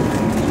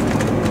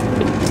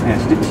yeah,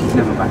 she's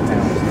never backed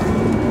down.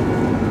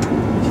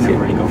 She's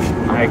never really gone.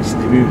 I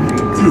actually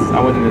moved.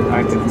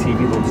 I did the TV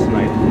launch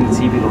tonight. In the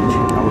TV launch,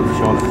 I was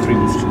Charlotte 3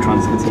 weeks to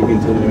transfer the TV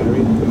into another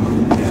area.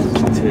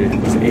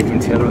 Was it Adrian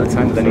Taylor at the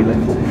time, but then he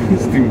left. He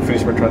didn't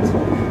finish my transfer. I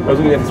was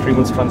only there for 3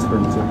 months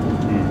transferring to.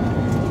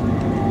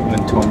 And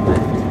then Tom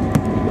left.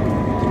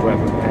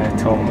 Whoever,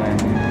 Tom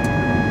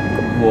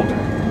Walker.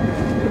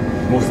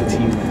 Most of the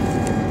team left.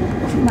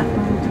 Wasn't that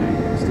long to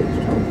Steve's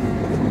job?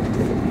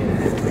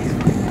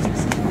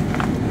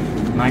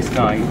 Yeah, nice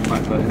guy,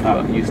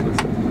 but useless.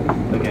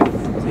 Okay,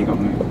 so he got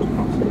moved.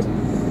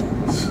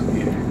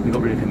 Yeah, we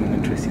got rid of him in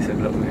interest. He said,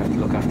 look, we have to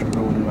look after our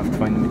own and we have to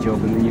find them a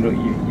job. And then, you know,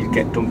 you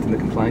get dumped in the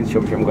compliance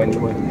job if you haven't got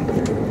anywhere.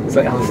 It's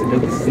like, Alice said, no,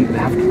 they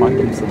have to find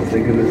him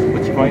something. And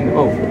what you find?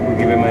 Oh, we'll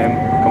give him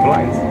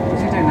compliance.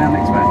 What's he doing now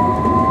next week?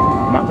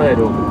 Matt Bird,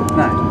 or?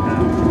 No.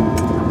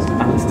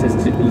 Alistair's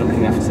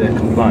looking after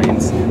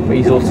compliance, but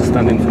he's also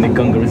standing for Nick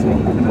Gunga, isn't he?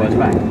 No, he's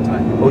back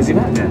today. Oh, is he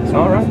back? Yeah.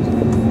 All right.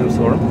 Never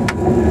saw him.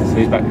 So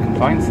he's back with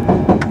compliance. I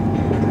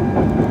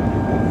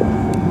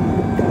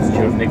wasn't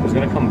sure if Nick was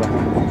going to come back.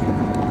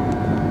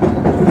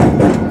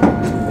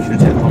 Should have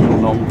taken on a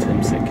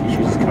long-term sick. He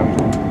should just carry on.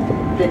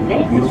 The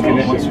next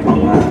station is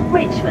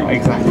Richmond.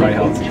 Exactly.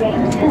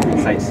 Train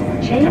terminus.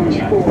 Change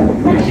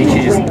for He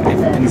should just, National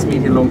Rail in this Services.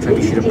 meeting long time,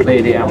 he should have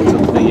played it out of the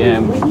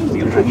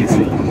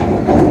pregnancy.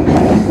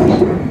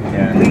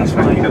 Yeah, that's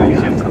right. You're going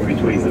to use it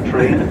between the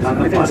train and the I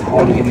think it's platform.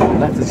 hard to get more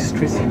left. It's just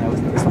Tristan now,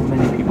 isn't it? There's not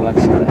many people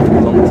actually left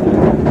long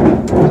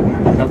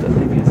term. Not that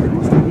Olivia's going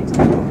to stay.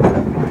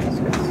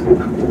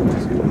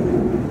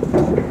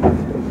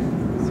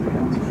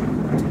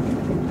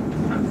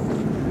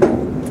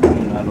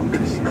 How long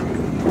Tristan?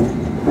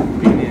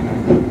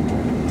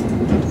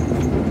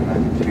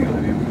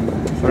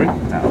 Sorry? I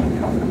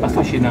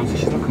thought she announced that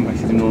she's not coming back.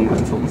 She's doing normal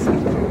consultancy.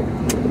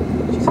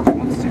 She said she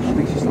wants to. I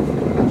think she's not on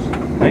the books.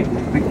 Hey? I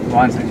think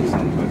Ryan said she's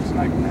on the books.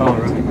 Like, Oh,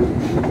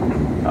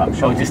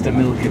 right. Oh, just a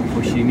middle kid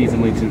before she needs a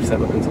money to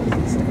set up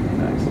consultancy.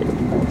 Nice.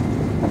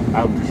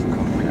 How does she come?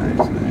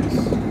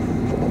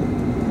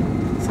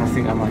 So I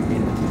think I might be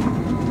in the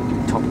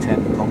top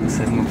 10 longest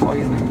serving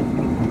employees now.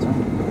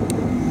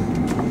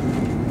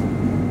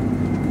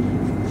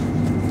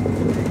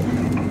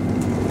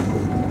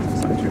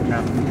 Such a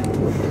crap.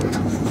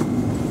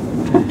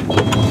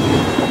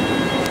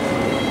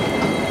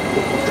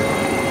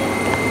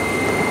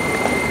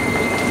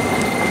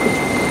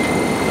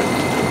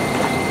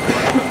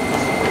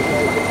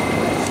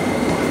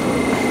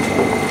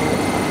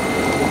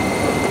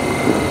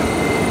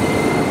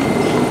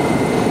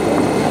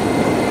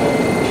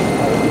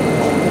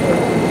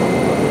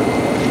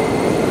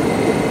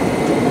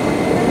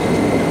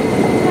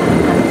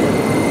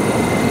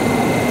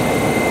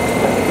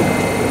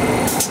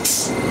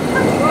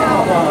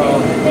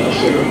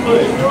 Station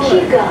is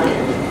Kew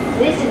Gardens.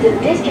 This is a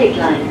District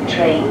Line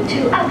train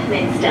to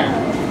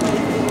Upminster.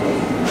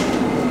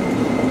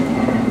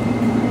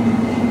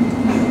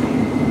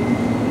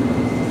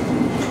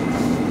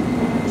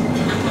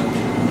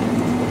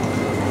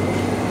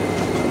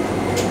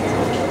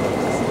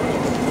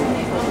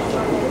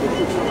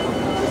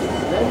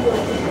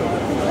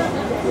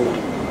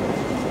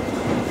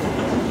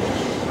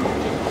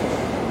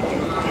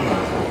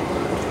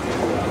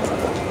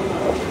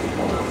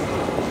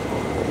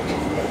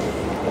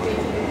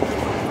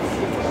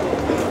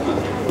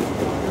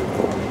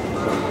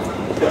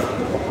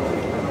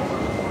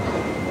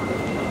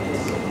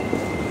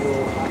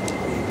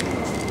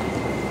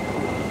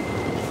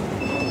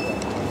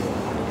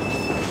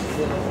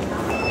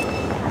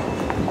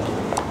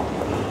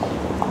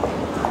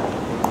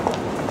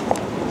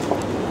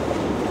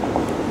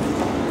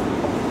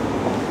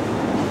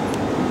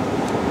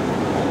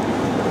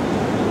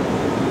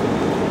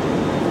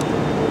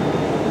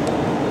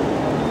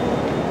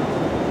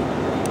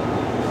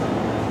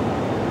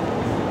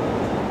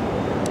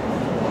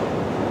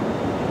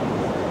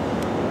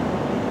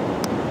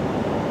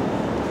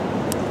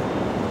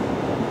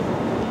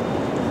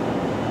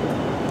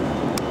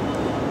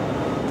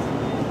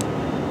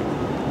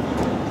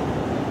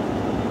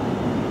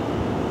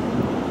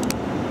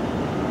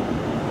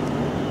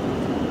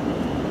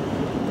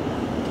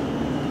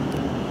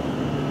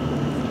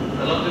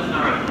 The London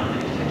Marathon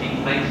is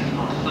taking place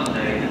on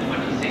Sunday, the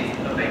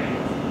 26th of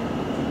April.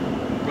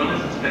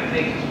 Runners and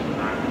spectators for the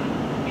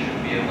marathon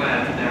should be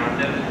aware that there are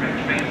no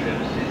direct train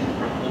services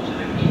from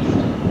Waterloo East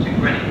to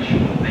Greenwich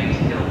or Maze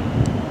Hill.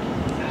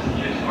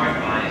 Passengers are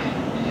advised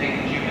to take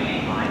the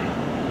Jubilee line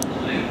from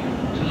Waterloo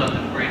to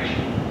London Bridge,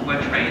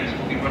 where trains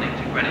will be running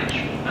to Greenwich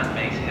and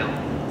Maze Hill.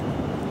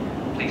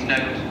 Please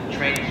note,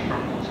 trains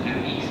from Waterloo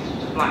East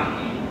to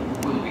Blackheath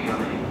will be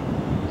running.